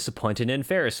so disappointed in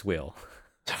Ferris wheel.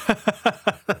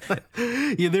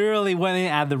 You literally went in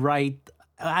at the right.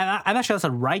 I'm not sure it's the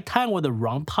right time or the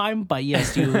wrong time, but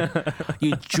yes,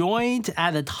 you joined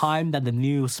at the time that the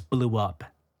news blew up.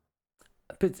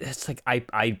 But it's like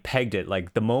I pegged it.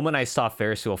 Like the moment I saw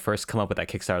Ferris wheel first come up with that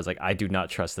Kickstarter, I was like, I do not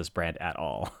trust this brand at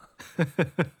all.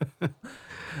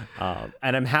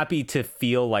 And I'm happy to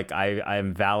feel like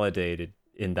I'm validated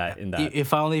in that. You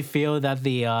finally feel that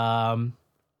the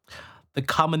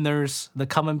commoners, the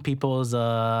common people's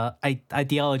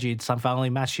ideology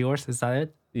finally match yours. Is that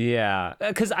it? Yeah,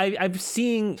 because I'm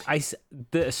seeing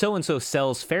the so and so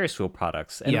sells Ferris wheel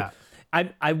products, and Yeah.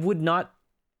 I would not,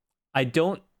 I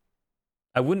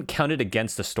wouldn't count it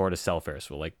against the store to sell Ferris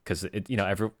wheel, like because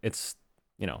it's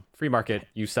free market.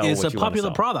 You sell It's what a you want to popular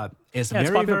sell. product. It's Yeah, it's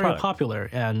a very, popular very product. popular,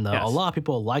 and Yes. a lot of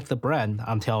people like the brand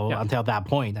until that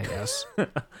point, I guess.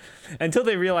 Until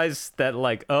they realize that,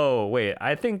 like, oh wait,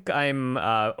 I think I'm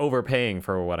overpaying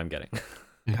for what I'm getting.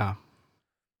 Yeah.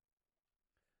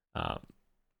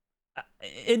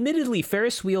 Admittedly,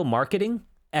 Ferris wheel marketing,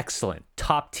 excellent,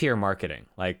 top tier marketing.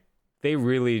 Like they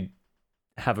really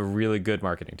have a really good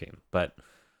marketing team. But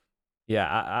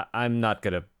yeah, I'm not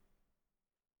gonna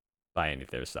buy any of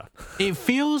their stuff. It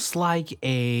feels like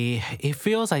they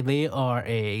are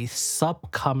a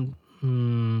subcom.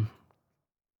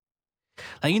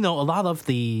 Like a lot of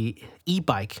the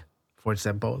e-bike, for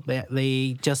example,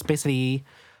 they just basically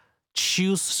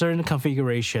choose certain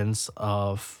configurations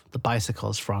of the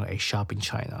bicycles from a shop in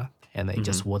China, and they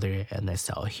just order it and they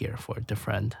sell it here for a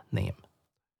different name.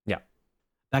 Yeah.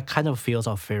 That kind of feels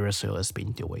how Ferris wheel has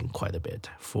been doing quite a bit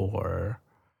for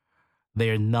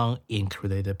their non-ink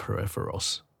related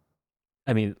peripherals.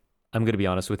 I mean, I'm gonna be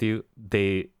honest with you.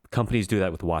 Companies do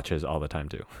that with watches all the time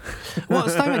too. Well,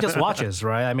 it's not even just watches,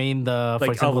 right? I mean, for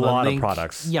Like example, a lot the of link,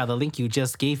 products. Yeah, the link you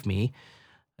just gave me,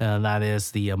 that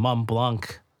is the Mont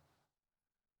Blanc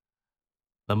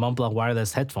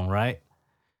wireless headphone, right?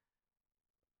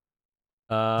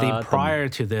 Prior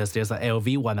to this, there's an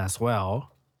LV one as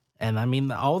well. And I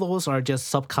mean, all those are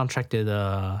just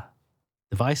subcontracted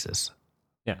devices.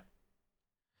 Yeah.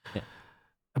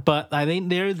 But I think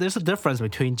there's a difference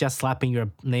between just slapping your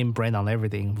name brand on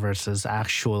everything versus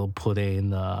actual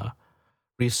putting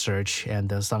research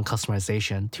and some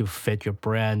customization to fit your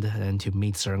brand and to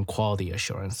meet certain quality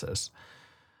assurances.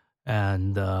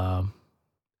 And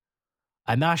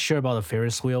I'm not sure about the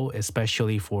Ferris wheel,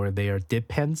 especially for their dip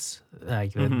pens.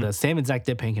 Like the same exact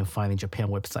dip pen you can find in Japan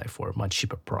website for a much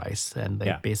cheaper price, and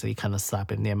they basically kind of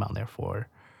slap a name on there for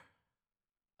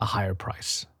a higher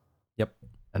price. Yep.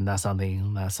 And that's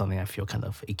something I feel kind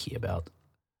of icky about.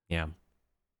 Yeah.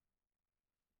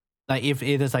 Like if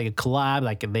it is like a collab,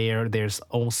 like there's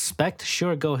own spec,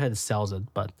 sure, go ahead and sell it.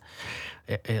 But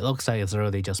it looks like it's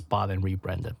really just bought and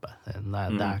rebranded. But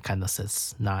that kind of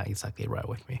sits not exactly right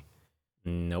with me.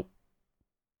 Nope.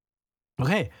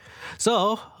 Okay,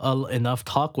 so enough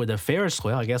talk with the Ferris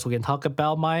wheel. I guess we can talk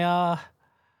about my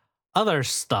other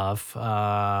stuff.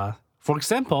 For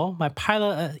example, my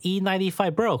Pilot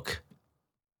E95 broke.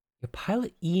 Your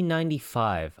Pilot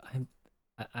E95.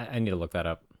 I need to look that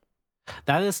up.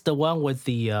 That is the one with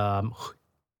the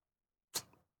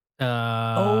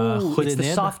It's hooded the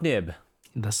nib. soft nib.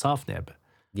 The soft nib.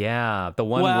 Yeah, the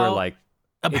one where like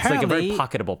it's like a very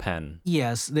pocketable pen.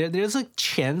 Yes, there's a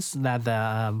chance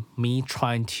that me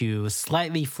trying to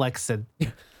slightly flex it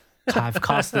have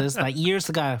cost this. Like years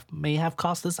ago, may have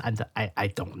cost this. I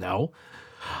don't know.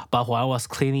 But when I was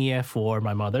cleaning it for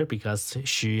my mother because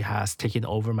she has taken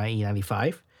over my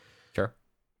E95, Sure.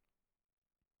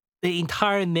 the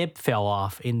entire nib fell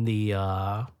off in the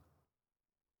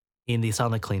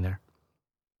sonic cleaner.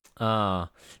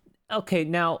 Okay,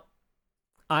 now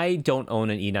I don't own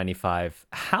an E95.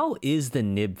 How is the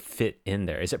nib fit in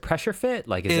there? Is it pressure fit?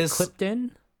 Like is it clipped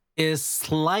in? Is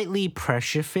slightly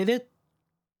pressure fitted,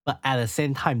 but at the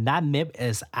same time, that nib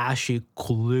is actually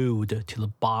glued to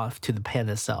the pen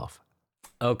itself.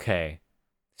 Okay.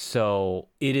 So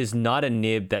it is not a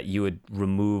nib that you would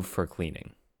remove for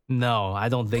cleaning. No, I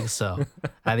don't think so.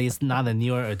 At least not the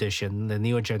newer edition, the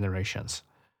newer generations.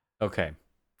 Okay.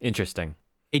 Interesting.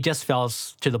 It just fell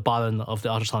to the bottom of the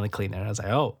ultrasonic cleaner. I was like,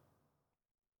 oh,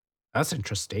 that's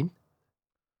interesting.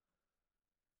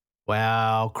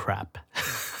 Well, crap.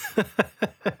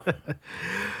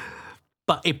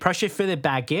 But it pressure fitted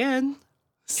back in.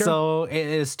 Sure. So it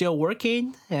is still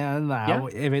working. And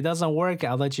if it doesn't work,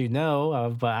 I'll let you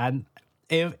know.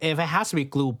 if it has to be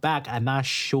glued back, I'm not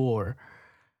sure.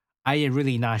 I am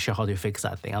really not sure how to fix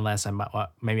that thing unless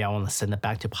maybe I want to send it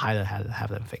back to Pilot have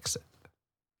them fix it.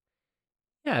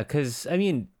 Yeah, because I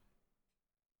mean,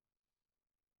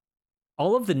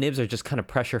 all of the nibs are just kind of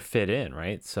pressure fit in,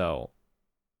 right? So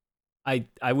I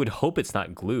would hope it's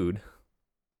not glued.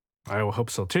 I will hope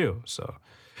so too. So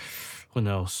who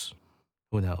knows?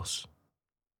 Who knows?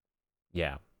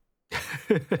 Yeah.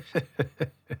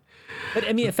 But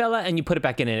I mean, it fell out and you put it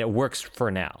back in and it works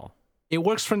for now. It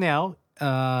works for now.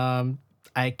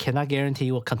 I cannot guarantee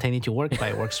it will continue to work, but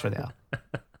it works for now.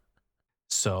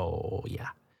 So yeah.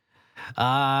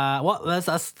 Well,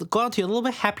 let's go on to a little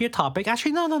bit happier topic.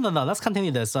 Actually, no. Let's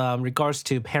continue this. Regards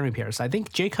to pen repairs, I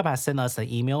think Jacob has sent us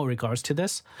an email in regards to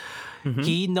this. Mm-hmm.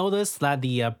 He noticed that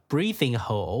the breathing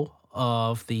hole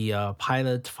of the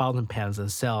Pilot fountain pens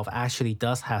itself actually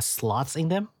does have slots in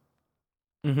them.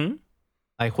 Mm-hmm.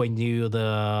 Like when you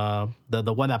the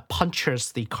one that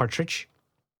punctures the cartridge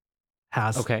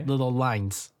has little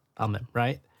lines on them,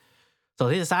 right? So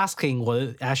he's asking will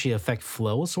it actually affect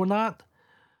flows or not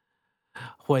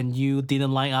when you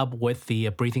didn't line up with the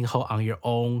breathing hole on your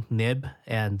own nib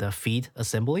and the feed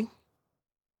assembly.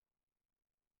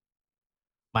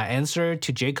 My answer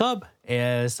to Jacob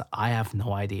is I have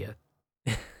no idea.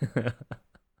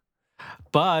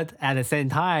 But at the same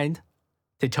time,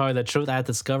 to tell you the truth, I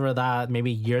discovered that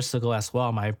maybe years ago as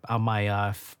well on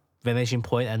my vanishing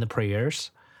point and the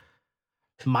prayers.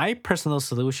 My personal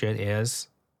solution is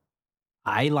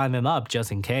I line them up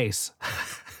just in case.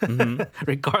 Mm-hmm.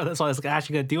 Regardless of it's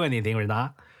actually going to do anything or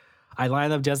not. I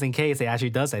line up just in case it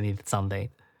actually does something.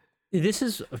 This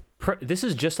is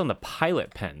just on the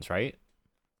Pilot pens, right?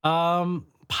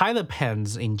 Pilot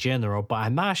pens in general, but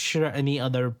I'm not sure any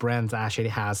other brands actually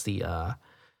has the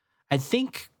I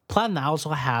think Platinum also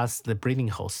has the breathing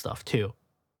hole stuff too.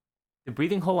 The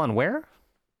breathing hole on where?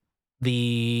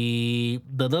 The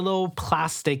little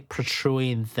plastic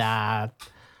protruding that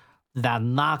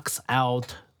knocks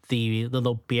out the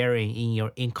little bearing in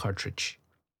your ink cartridge.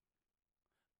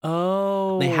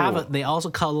 Oh, they also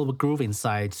cut a little groove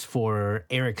inside for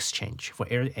air exchange, for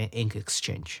air and ink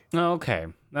exchange. Oh,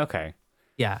 okay.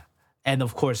 Yeah, and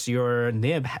of course your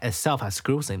nib itself has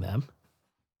grooves in them,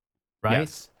 right?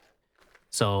 Yes.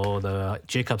 So the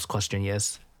Jacob's question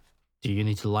is, do you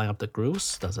need to line up the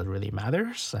grooves? Does it really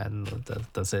matter? And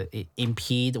does it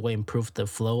impede or improve the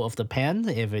flow of the pen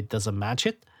if it doesn't match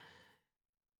it?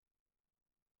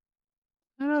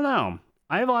 I don't know.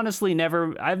 I've honestly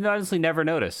never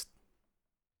noticed.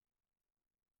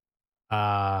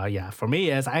 Yeah, for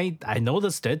me is I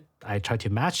noticed it. I tried to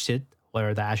match it.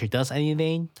 Whether that actually does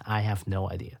anything, I have no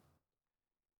idea.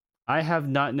 I have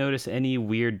not noticed any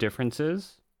weird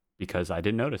differences because I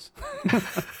didn't notice.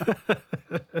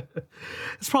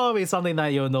 It's probably something that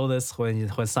you'll notice when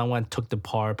someone took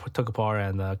apart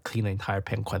and cleaned the entire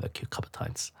pen quite a couple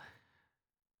times.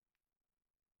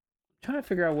 I'm trying to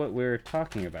figure out what we're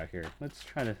talking about here. Let's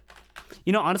try to...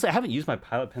 honestly, I haven't used my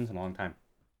Pilot pens in a long time.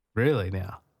 Really?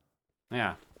 Now?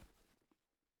 Yeah.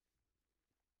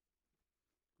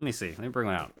 Let me see. Let me bring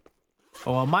one out.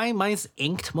 Well, mine's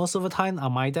inked most of the time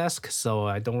on my desk, so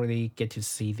I don't really get to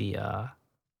see the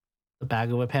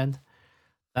bag of a pen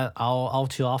all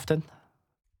too often.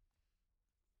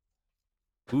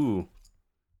 Ooh,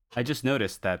 I just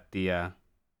noticed that the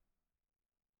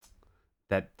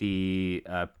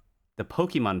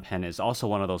Pokemon pen is also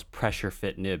one of those pressure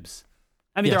fit nibs.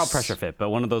 I mean, They're all pressure fit, but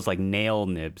one of those like nail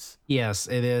nibs. Yes,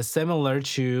 it is similar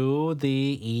to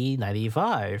the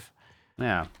E95.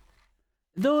 Yeah.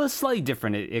 Though it's slightly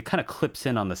different. It kind of clips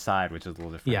in on the side, which is a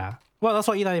little different. Yeah. Well, that's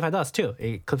what E95 does too.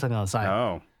 It clips in on the side.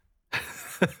 Oh.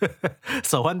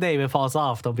 So one day if it falls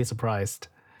off, don't be surprised.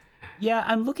 Yeah,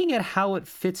 I'm looking at how it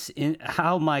fits in,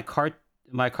 how my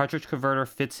cartridge converter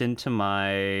fits into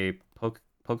my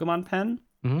Pokemon pen.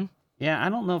 Mm-hmm. Yeah, I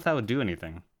don't know if that would do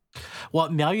anything. Well,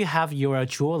 now you have your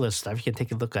jeweler stuff. You can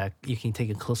take a look at. You can take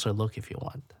a closer look if you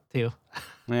want to.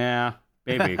 Yeah,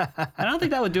 maybe. I don't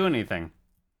think that would do anything.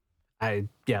 I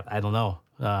don't know.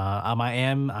 On my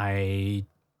end, I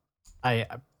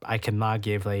cannot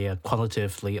give a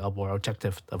quantitatively or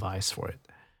objective advice for it.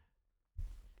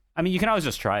 I mean, you can always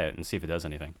just try it and see if it does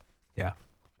anything. Yeah.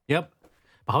 Yep.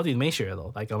 But how do you measure it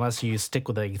though? Like, unless you stick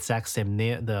with the exact same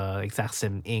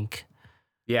ink,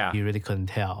 yeah, you really couldn't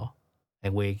tell.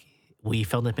 And we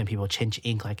found that people change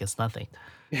ink like it's nothing.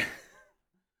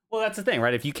 Well, that's the thing,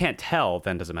 right? If you can't tell,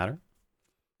 then does it matter?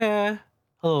 Yeah,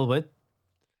 a little bit.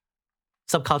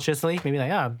 Subconsciously, maybe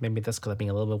this could have been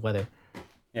a little bit wetter.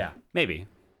 Yeah, maybe.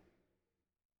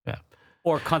 Yeah.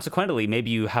 Or consequently,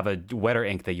 maybe you have a wetter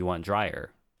ink that you want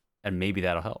drier, and maybe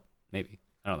that'll help. Maybe.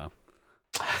 I don't know.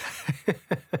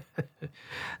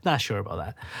 Not sure about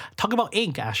that. Talk about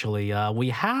ink. Actually, we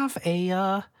have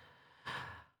a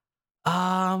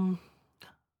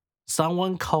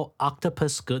someone called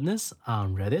Octopus Goodness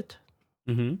on Reddit.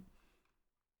 Mm-hmm.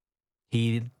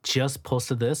 He just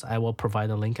posted this. I will provide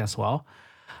a link as well.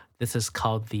 This is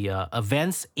called the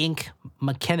Advanced Ink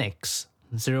Mechanics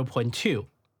 0.2.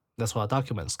 That's what the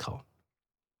document's called.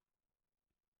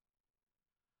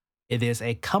 It is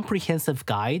a comprehensive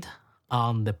guide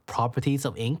on the properties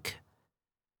of ink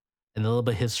and a little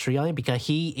bit of history on it, because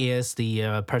he is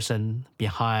the person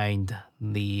behind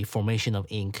the formation of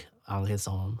ink on his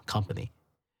own company.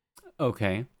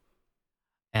 Okay.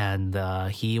 And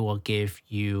he will give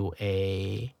you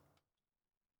a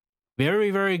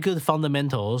very, very good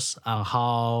fundamentals on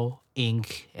how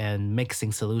ink and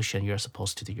mixing solution you're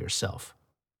supposed to do yourself.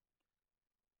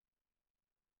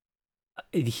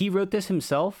 He wrote this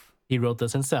himself? He wrote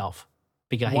this himself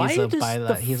because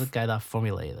he's a guy that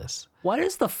formulated this. Why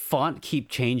does the font keep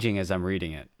changing as I'm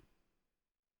reading it?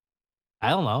 I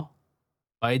don't know,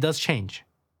 but it does change.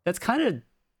 That's kind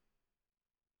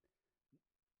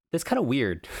of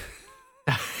weird.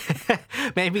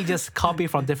 Maybe just copy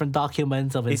from different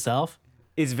documents of himself.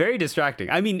 It's very distracting.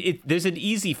 I mean, there's an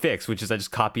easy fix, which is I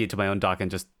just copy it to my own doc and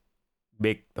just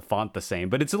make the font the same,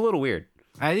 but it's a little weird.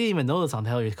 I didn't even notice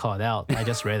until you called it out. I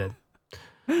just read it.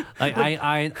 Like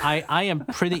I am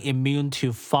pretty immune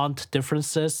to font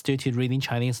differences due to reading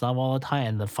Chinese novel all the time,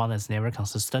 and the font is never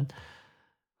consistent.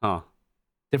 Huh.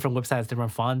 Different websites,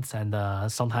 different fonts,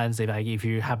 and sometimes if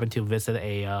you happen to visit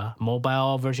a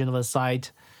mobile version of a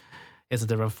site, it's a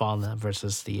different font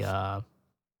versus the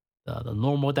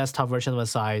normal desktop version of the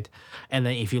site. And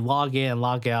then if you log in and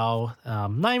log out,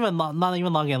 not even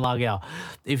log in and log out.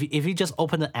 If you just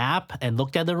open the app and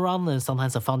look at the run, then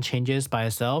sometimes the font changes by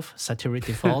itself, set to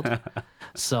default.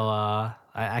 So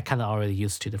I kind of already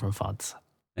used to different fonts.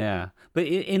 Yeah, but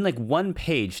in like one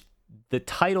page, the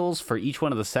titles for each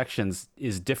one of the sections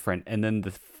is different, and then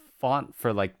the font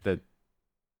for like the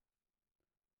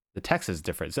text is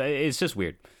different. So it's just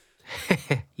weird.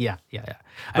 Yeah.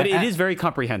 But it is very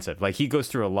comprehensive. Like he goes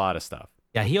through a lot of stuff.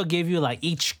 Yeah, he'll give you like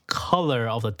each color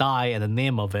of the dye and the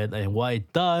name of it and what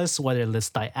it does, whether this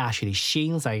dye actually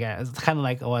shines. Like it's kind of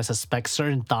like, I suspect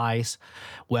certain dyes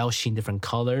will sheen different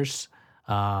colors.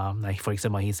 Like for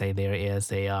example, he say there is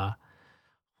a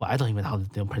well, I don't even know how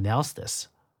to pronounce this.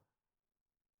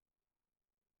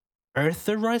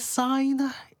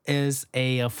 Erythricine is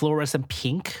a fluorescent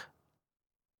pink.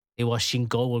 It will sheen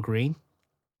gold or green.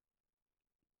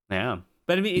 Yeah,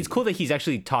 but I mean, it's cool that he's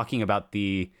actually talking about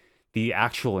the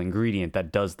actual ingredient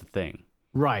that does the thing.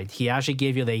 Right. He actually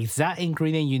gave you the exact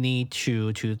ingredient you need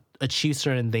to achieve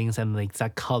certain things and the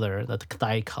exact color, the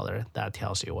dye color that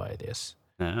tells you what it is.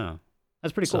 Oh,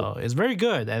 that's pretty cool. So it's very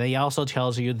good, and he also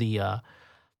tells you the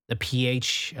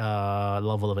pH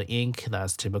level of the ink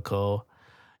that's typical,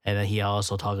 and then he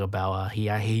also talks about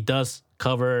he does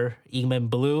cover Ingman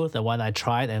Blue, the one I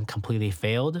tried and completely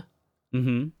failed.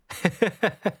 Mm-hmm.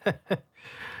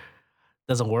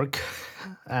 Doesn't work.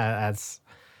 As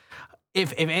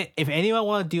if anyone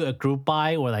want to do a group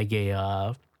buy or like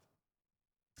a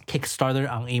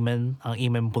Kickstarter on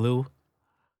Ingman Blue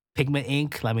pigment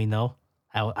ink, let me know.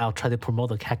 I'll try to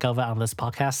promote the heck of it on this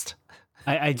podcast.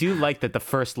 I do like that the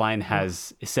first line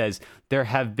says there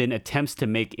have been attempts to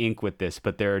make ink with this,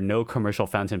 but there are no commercial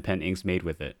fountain pen inks made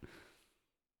with it.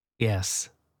 Yes.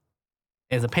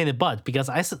 It's a pain in the butt because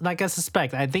I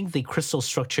think the crystal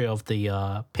structure of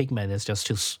the pigment is just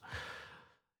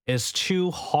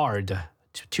too hard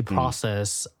to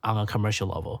process on a commercial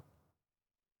level.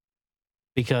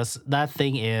 Because that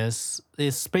thing is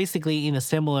basically in a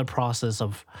similar process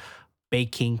of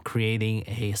creating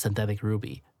a synthetic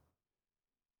ruby.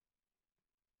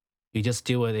 You just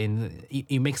do it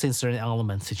you mix in certain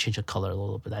elements to change the color a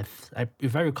little bit.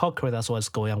 If I recall correctly, that's what's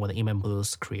going on with the Ingman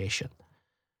Blue's creation.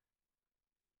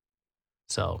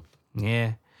 So,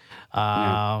 yeah.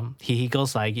 He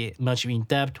goes like much in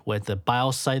depth with the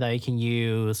biocide that you can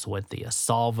use, with the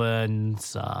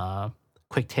solvents,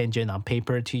 quick tangent on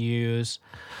paper to use,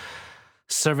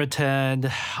 Cervitin,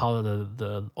 how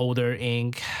the older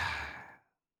ink,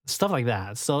 stuff like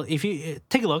that. So if you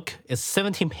take a look, it's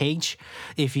 17-page.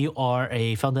 If you are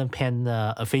a fountain pen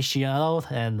aficionado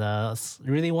and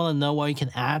really want to know what you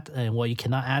can add and what you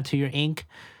cannot add to your ink,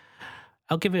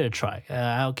 I'll give it a try.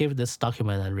 I'll give this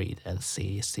document a read and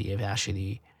see if it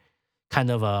actually kind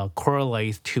of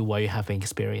correlates to what you have been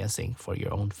experiencing for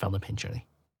your own fountain pen journey.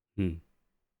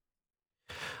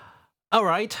 All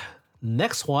right.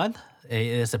 Next one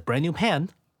is a brand new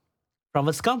pen from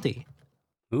Visconti.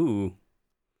 Ooh,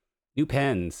 new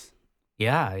pens.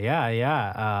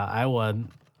 Yeah. I would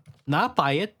not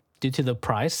buy it due to the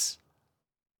price,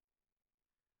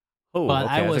 Oh, but I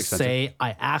okay, that's would expensive. say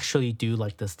I actually do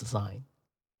like this design.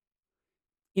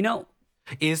 You know,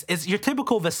 Is your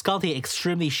typical Visconti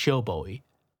extremely showboy?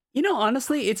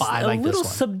 honestly, But it's I a like little this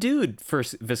one. subdued for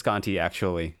Visconti,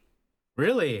 actually.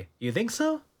 Really? You think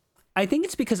so? I think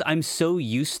it's because I'm so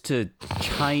used to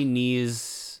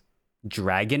Chinese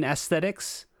dragon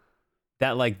aesthetics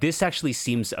that like this actually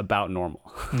seems about normal.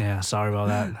 Yeah, sorry about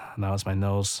that. That was my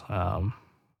nose.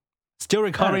 Still Yeah,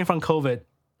 recovering from COVID.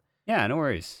 yeah, no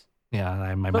worries.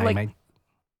 Yeah, But like,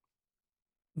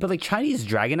 but like Chinese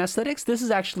dragon aesthetics, this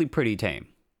is actually pretty tame.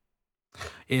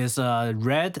 is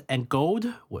red and gold,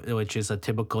 which is a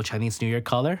typical Chinese New Year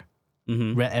color,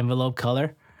 Hmm. red envelope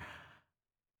color.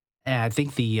 And I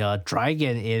think the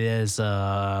dragon it is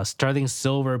sterling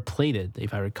silver plated,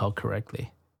 if I recall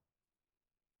correctly.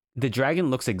 The dragon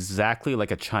looks exactly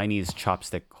like a Chinese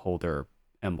chopstick holder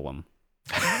emblem.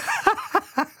 You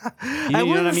I know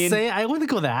what I wouldn't mean? say I wouldn't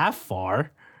go that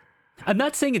far. I'm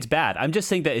not saying it's bad. I'm just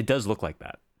saying that it does look like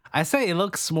that. I say it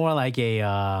looks more like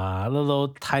a little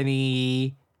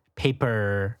tiny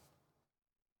paper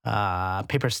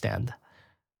paper stand.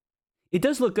 It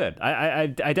does look good. I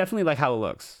definitely like how it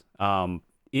looks.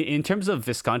 In terms of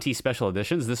Visconti special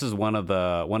editions, this is one of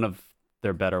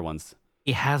their better ones.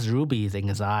 It has rubies in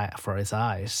his eye for his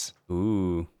eyes.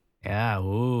 Ooh. Yeah,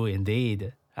 ooh,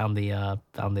 indeed. On the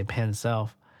pen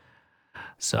itself. Um,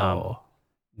 So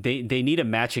they need a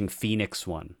matching Phoenix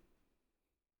one.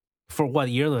 for what,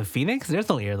 Year of the Phoenix? There's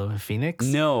no Year of the Phoenix.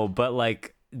 No, but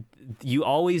like you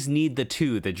always need the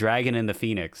two, the dragon and the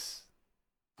Phoenix.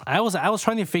 I was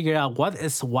trying to figure out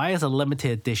why is a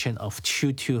limited edition of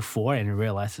 224 and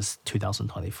realized it's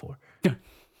 2024.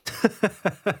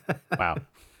 Wow.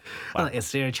 Wow.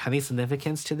 Is there a Chinese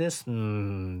significance to this?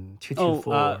 Oh,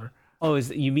 224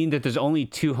 you mean that there's only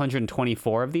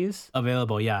 224 of these?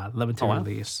 available, yeah, limited wow.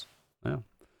 release. Wow.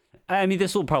 I mean,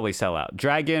 this will probably sell out.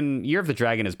 Year of the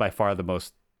Dragon is by far the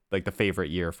most, like, the favorite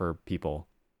year for people.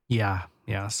 Yeah.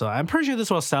 So I'm pretty sure this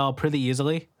will sell pretty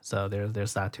easily. So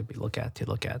there's that to look at.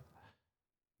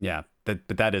 Yeah, but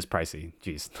that is pricey.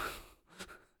 Jeez.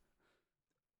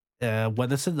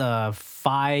 What is it?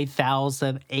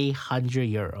 5,800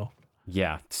 euro.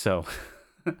 Yeah, so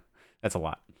that's a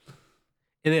lot.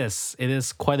 It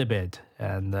is quite a bit,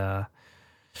 and but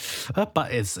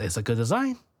it's a good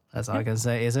design. That's all I can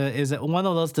say. Is it one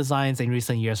of those designs in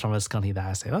recent years from Visconti that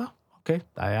I say, oh, okay,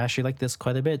 I actually like this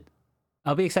quite a bit.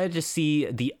 I'll be excited to see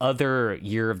the other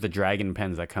Year of the Dragon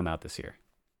pens that come out this year.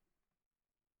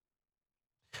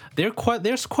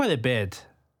 There's quite a bit.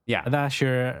 Yeah. I'm not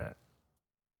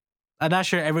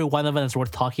sure every one of them is worth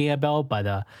talking about,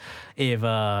 but if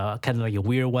kind of like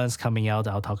weird ones coming out,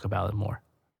 I'll talk about it more.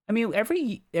 I mean,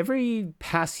 every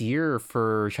past year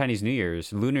for Chinese New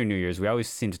Year's, Lunar New Year's, we always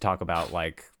seem to talk about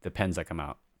like the pens that come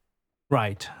out.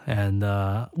 Right. And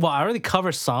I already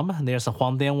covered some. There's a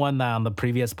Huangdian one on the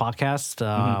previous podcast.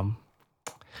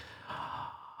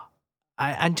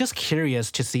 I'm just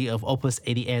curious to see if Opus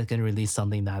 88 can release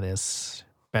something that is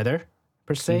better,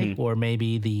 per se, or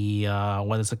maybe the,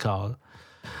 what is it called?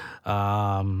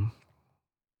 Narwhal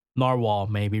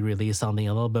maybe release something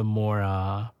a little bit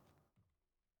more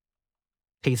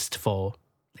tasteful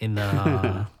in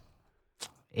the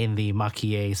in the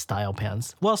maquille style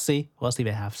pens. We'll see if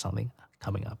they have something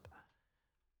coming up.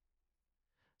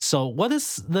 So what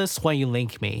is this one you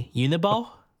link me? Uniball?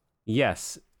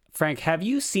 Yes. Frank, have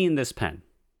you seen this pen?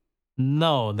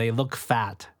 No, they look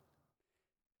fat.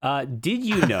 Did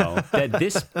you know that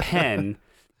this pen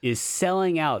is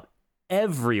selling out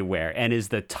everywhere and is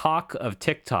the talk of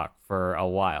TikTok for a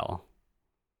while?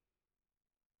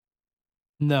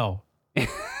 No.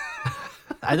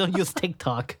 I don't use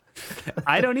TikTok.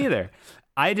 I don't either.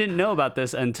 I didn't know about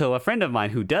this until a friend of mine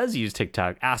who does use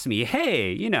TikTok asked me,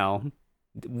 hey,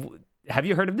 have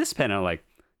you heard of this pen? And I'm like,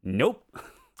 nope.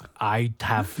 I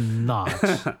have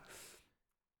not.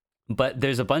 But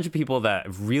there's a bunch of people that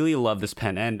really love this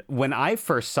pen. And when I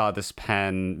first saw this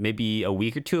pen maybe a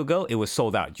week or two ago, it was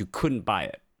sold out. You couldn't buy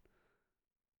it.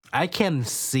 I can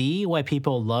see why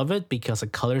people love it because the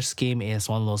color scheme is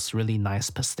one of those really nice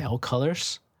pastel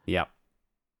colors. Yep.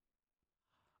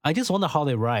 I just wonder how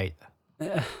they write.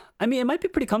 I mean, it might be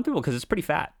pretty comfortable because it's pretty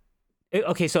fat.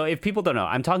 Okay, so if people don't know,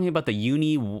 I'm talking about the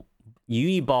Uniball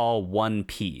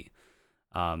 1P.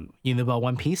 Uniball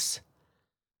One Piece?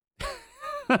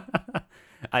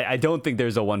 I don't think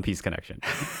there's a One Piece connection.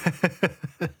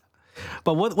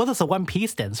 But what does the One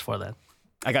Piece stands for then?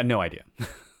 I got no idea.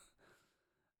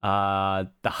 The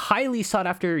highly sought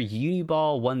after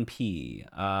Uniball 1P,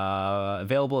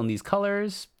 available in these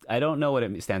colors. I don't know what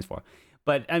it stands for,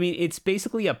 but I mean, it's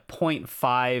basically a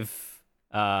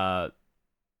 0.5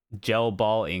 gel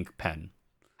ball ink pen.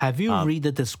 Have you read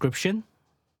the description?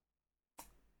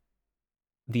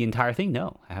 The entire thing?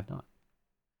 No, I have not.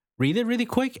 Read it really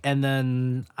quick, and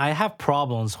then I have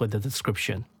problems with the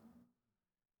description.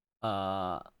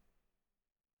 The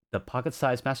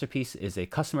pocket-sized masterpiece is a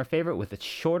customer favorite with its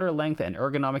shorter length and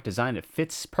ergonomic design. It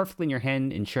fits perfectly in your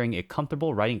hand, ensuring a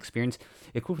comfortable writing experience.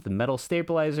 Equipped with a metal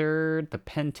stabilizer, the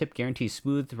pen tip guarantees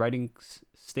smooth writing,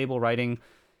 stable writing.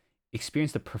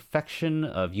 Experience the perfection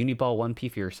of Uniball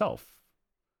 1P for yourself.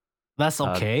 That's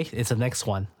okay. It's the next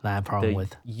one that I have a problem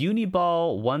with.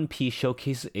 Uniball 1P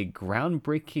showcases a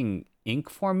groundbreaking ink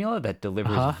formula that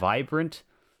delivers vibrant,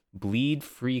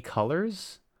 bleed-free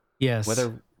colors. Yes.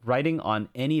 Whether writing on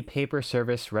any paper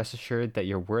surface, rest assured that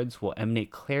your words will emanate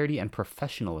clarity and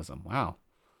professionalism. Wow.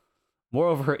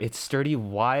 Moreover, its sturdy,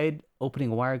 wide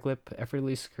opening wire grip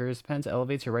effortlessly secures pens,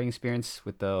 elevates your writing experience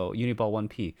with the Uniball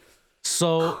 1P.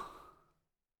 So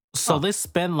they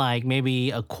spend like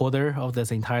maybe a quarter of this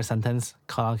entire sentence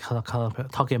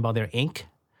talking about their ink.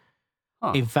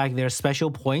 In fact, their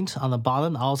special point on the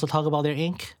bottom also talk about their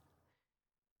ink.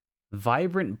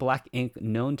 Vibrant black ink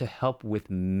known to help with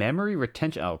memory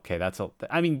retention. Oh, okay,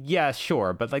 I mean, yeah,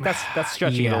 sure, but like that's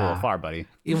stretching it a little far, buddy.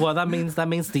 Well, that means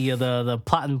the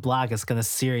platinum black is gonna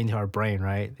sear into our brain,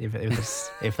 right?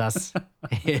 If that's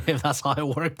how it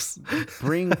works.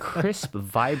 Bring crisp,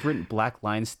 vibrant black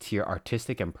lines to your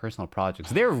artistic and personal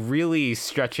projects. They're really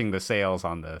stretching the sails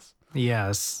on this.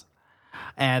 Yes.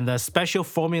 And the special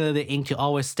formula, the ink to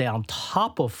always stay on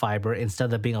top of fiber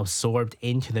instead of being absorbed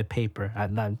into the paper.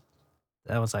 And then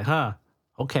I was like,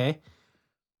 okay.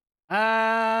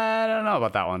 I don't know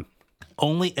about that one.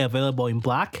 Only available in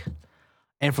black.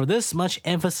 And for this much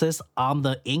emphasis on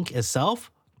the ink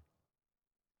itself,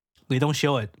 they don't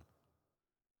show it.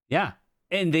 Yeah.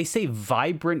 And they say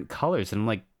vibrant colors. And I'm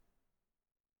like,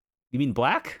 you mean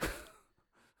black?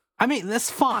 I mean, that's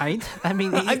fine. I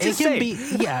mean, it can be,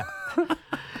 yeah.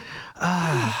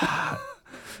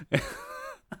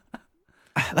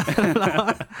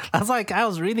 I was like, I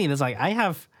was reading. It's like I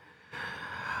have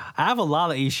a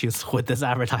lot of issues with this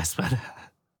advertisement.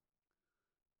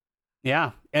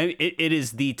 Yeah, and it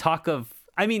is the talk of.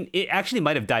 I mean, it actually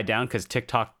might have died down because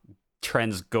TikTok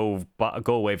trends go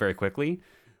away very quickly,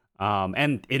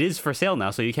 and it is for sale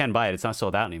now, so you can buy it. It's not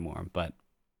sold out anymore. But,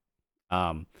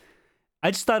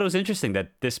 I just thought it was interesting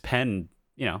that this pen,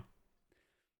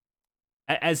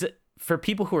 as for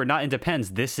people who are not into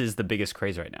pens, this is the biggest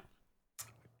craze right now.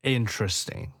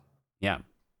 Interesting. Yeah.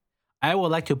 I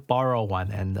would like to borrow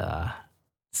one and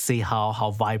see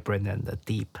how vibrant and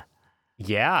deep.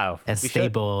 Yeah. And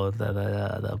stable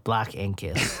the black ink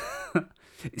is.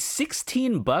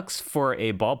 $16 for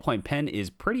a ballpoint pen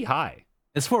is pretty high.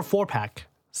 It's for a 4-pack.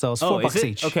 So it's $4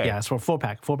 each. Okay. Yeah, it's for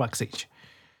 4-pack, $4 each.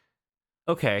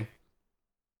 Okay.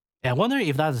 I wonder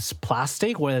if that is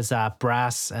plastic or is that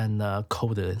brass and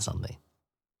coated in something.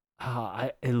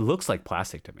 It looks like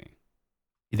plastic to me.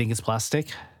 You think it's plastic?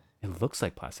 It looks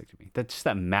like plastic to me.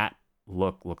 That matte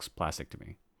look looks plastic to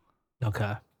me.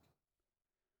 Okay.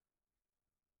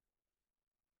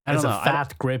 It's a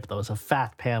fat grip, though. It's a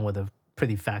fat pen with a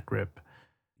pretty fat grip.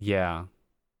 Yeah.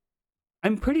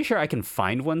 I'm pretty sure I can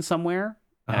find one somewhere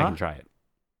and I can try it.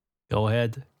 Go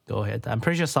ahead. I'm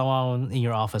pretty sure someone in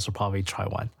your office will probably try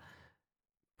one.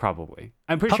 Probably.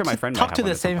 I'm pretty sure my friend might talk have to one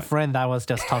the same friend that I was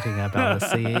just talking about.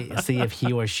 see if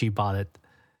he or she bought it.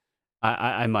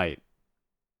 I might.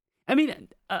 I mean,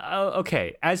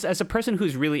 okay. As a person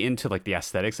who's really into like the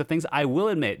aesthetics of things, I will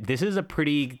admit this is a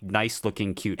pretty nice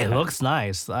looking, cute. It looks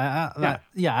nice.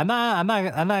 I'm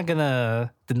not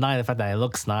gonna deny the fact that it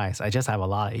looks nice. I just have a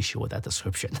lot of issue with that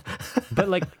description.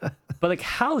 but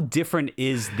how different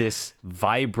is this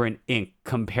vibrant ink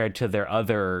compared to their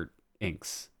other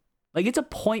inks? Like it's a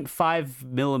 0.5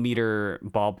 millimeter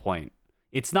ballpoint.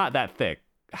 It's not that thick.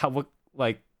 How much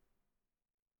when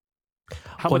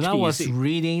I can was you see?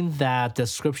 reading that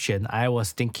description, I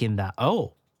was thinking that,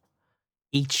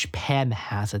 each pen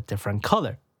has a different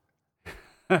color.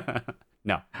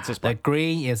 No, it's just the black.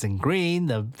 green is in green.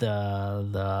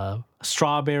 The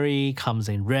strawberry comes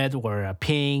in red or a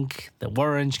pink. The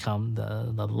orange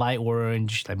the light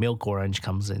orange, the milk orange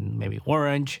comes in maybe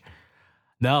orange.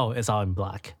 No, it's all in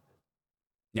black.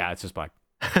 Yeah, it's just black.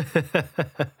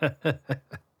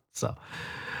 So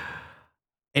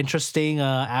interesting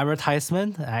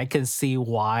advertisement. I can see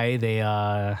why they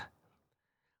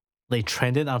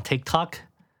trended on TikTok.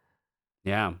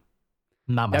 Yeah.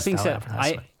 Not my That being style said,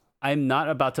 advertisement. I'm not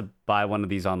about to buy one of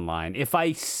these online. If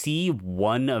I see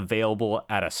one available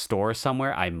at a store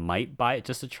somewhere, I might buy it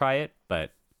just to try it,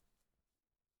 but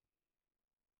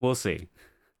we'll see.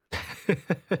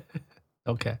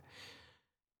 Okay.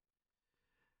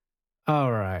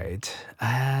 All right.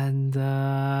 And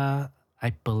I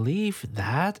believe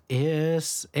that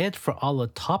is it for all the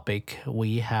topic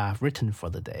we have written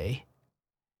for the day.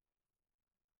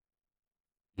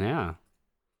 Yeah.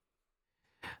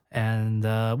 And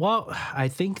well, I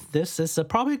think this is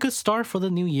probably a good start for the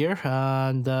new year.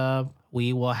 And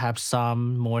we will have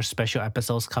some more special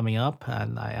episodes coming up.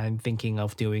 And I'm thinking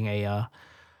of doing a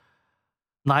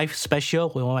knife special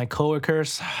with one of my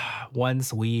coworkers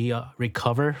once we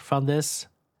recover from this.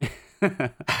 It's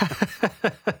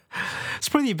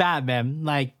pretty bad, man.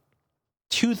 Like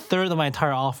 2/3 of my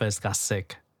entire office got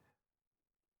sick.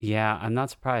 Yeah, I'm not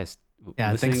surprised.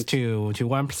 Yeah, Listening thanks to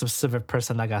one specific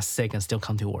person that got sick and still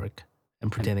come to work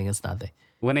and pretending it's nothing.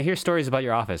 When I hear stories about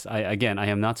your office, I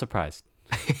am not surprised.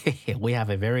 We have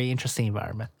a very interesting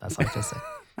environment. That's all I can say.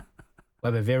 We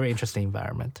have a very interesting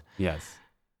environment. Yes.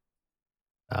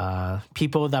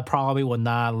 People that probably will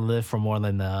not live for more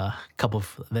than a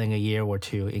year or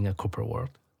two in a corporate world.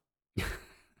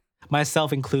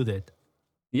 Myself included.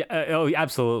 Yeah. Oh,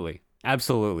 absolutely.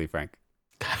 Absolutely, Frank.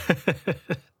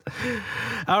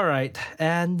 All right.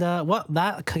 And well,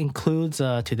 that concludes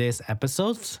today's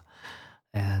episodes.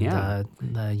 And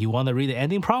you want to read the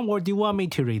ending prompt, or do you want me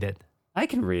to read it? I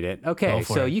can read it. Okay.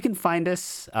 So you can find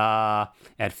us at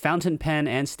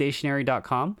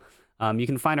fountainpenandstationery.com. You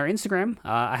can find our Instagram.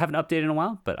 I haven't updated in a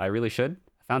while, but I really should.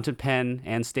 Fountain Pen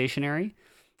and Stationery.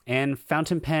 And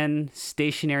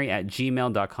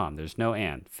fountainpenstationery@gmail.com. There's no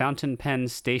and.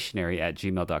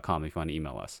 fountainpenstationery@gmail.com if you want to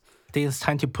email us. I think it's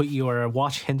time to put your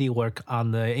watch handiwork on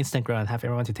the Instagram and have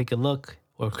everyone to take a look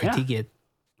or critique it.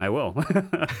 I will.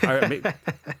 All right,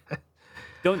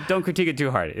 don't critique it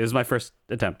too hard. It was my first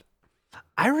attempt.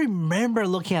 I remember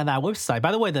looking at that website.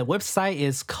 By the way, the website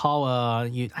is called,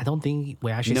 I don't think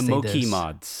we actually say this. Namoki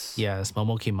Mods. Yes,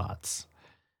 Momoki Mods.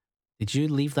 Did you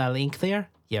leave that link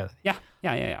there? Yeah. Yeah.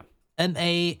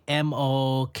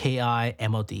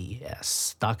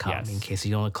 NAMOKIMODS.com, Yes. in case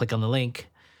you don't want to click on the link.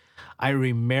 I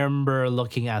remember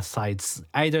looking at sites,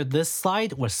 either this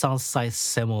site or some sites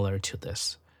similar to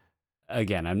this.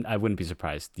 Again, I wouldn't be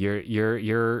surprised.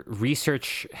 Your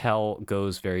research hell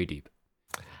goes very deep.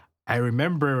 I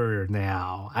remember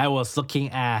now. I was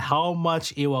looking at how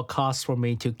much it will cost for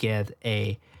me to get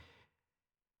a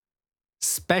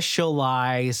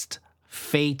specialized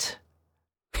Fate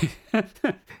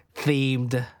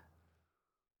themed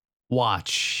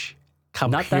watch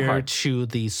compared to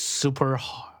the super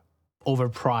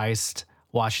overpriced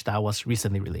watch that was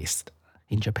recently released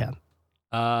in Japan.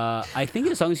 I think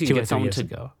as long as you can get someone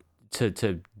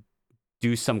to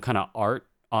do some kind of art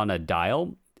on a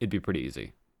dial, it'd be pretty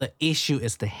easy. The issue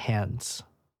is the hands.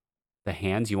 The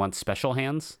hands? You want special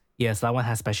hands? Yes, that one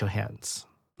has special hands.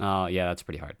 Oh, yeah, that's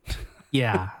pretty hard.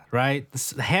 Yeah, right?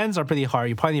 The hands are pretty hard.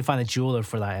 You probably need to find a jeweler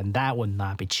for that, and that would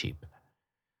not be cheap.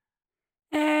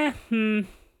 It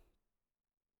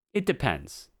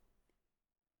depends.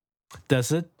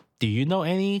 Does it? Do you know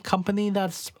any company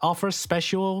that offers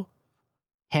special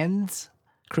hands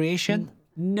creation?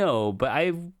 No, but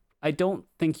I don't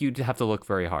think you'd have to look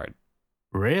very hard.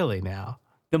 Really now?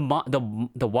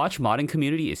 The watch modding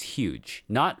community is huge.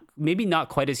 Maybe not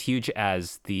quite as huge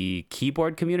as the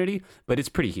keyboard community, but it's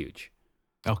pretty huge.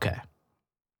 Okay.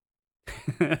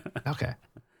 Okay.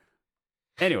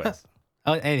 Anyways.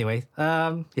 Anyway,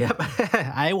 yeah,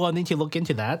 I will need to look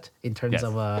into that in terms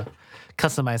of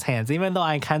customized hands, even though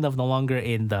I'm kind of no longer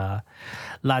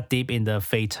not deep in the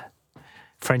Fate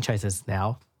franchises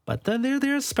now. But then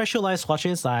there's specialized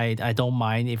watches I don't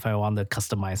mind if I want to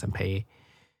customize and pay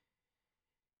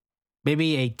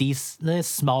maybe a decent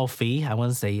small fee. I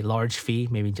wouldn't say large fee,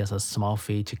 maybe just a small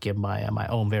fee to get my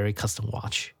own very custom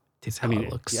watch. This is how it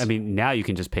looks. I mean, now you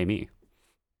can just pay me.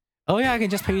 Oh yeah, I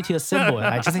can just pay you to assemble it.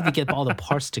 I just need to get all the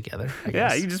parts together.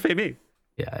 Yeah, you can just pay me.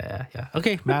 Yeah.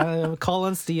 Okay,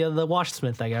 Colin's the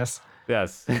watchsmith, I guess.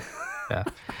 Yes. Yeah.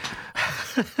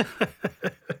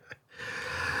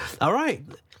 All right.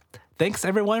 Thanks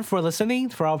everyone for listening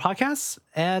for our podcast,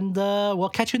 and we'll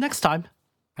catch you next time.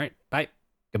 All right. Bye.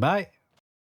 Goodbye.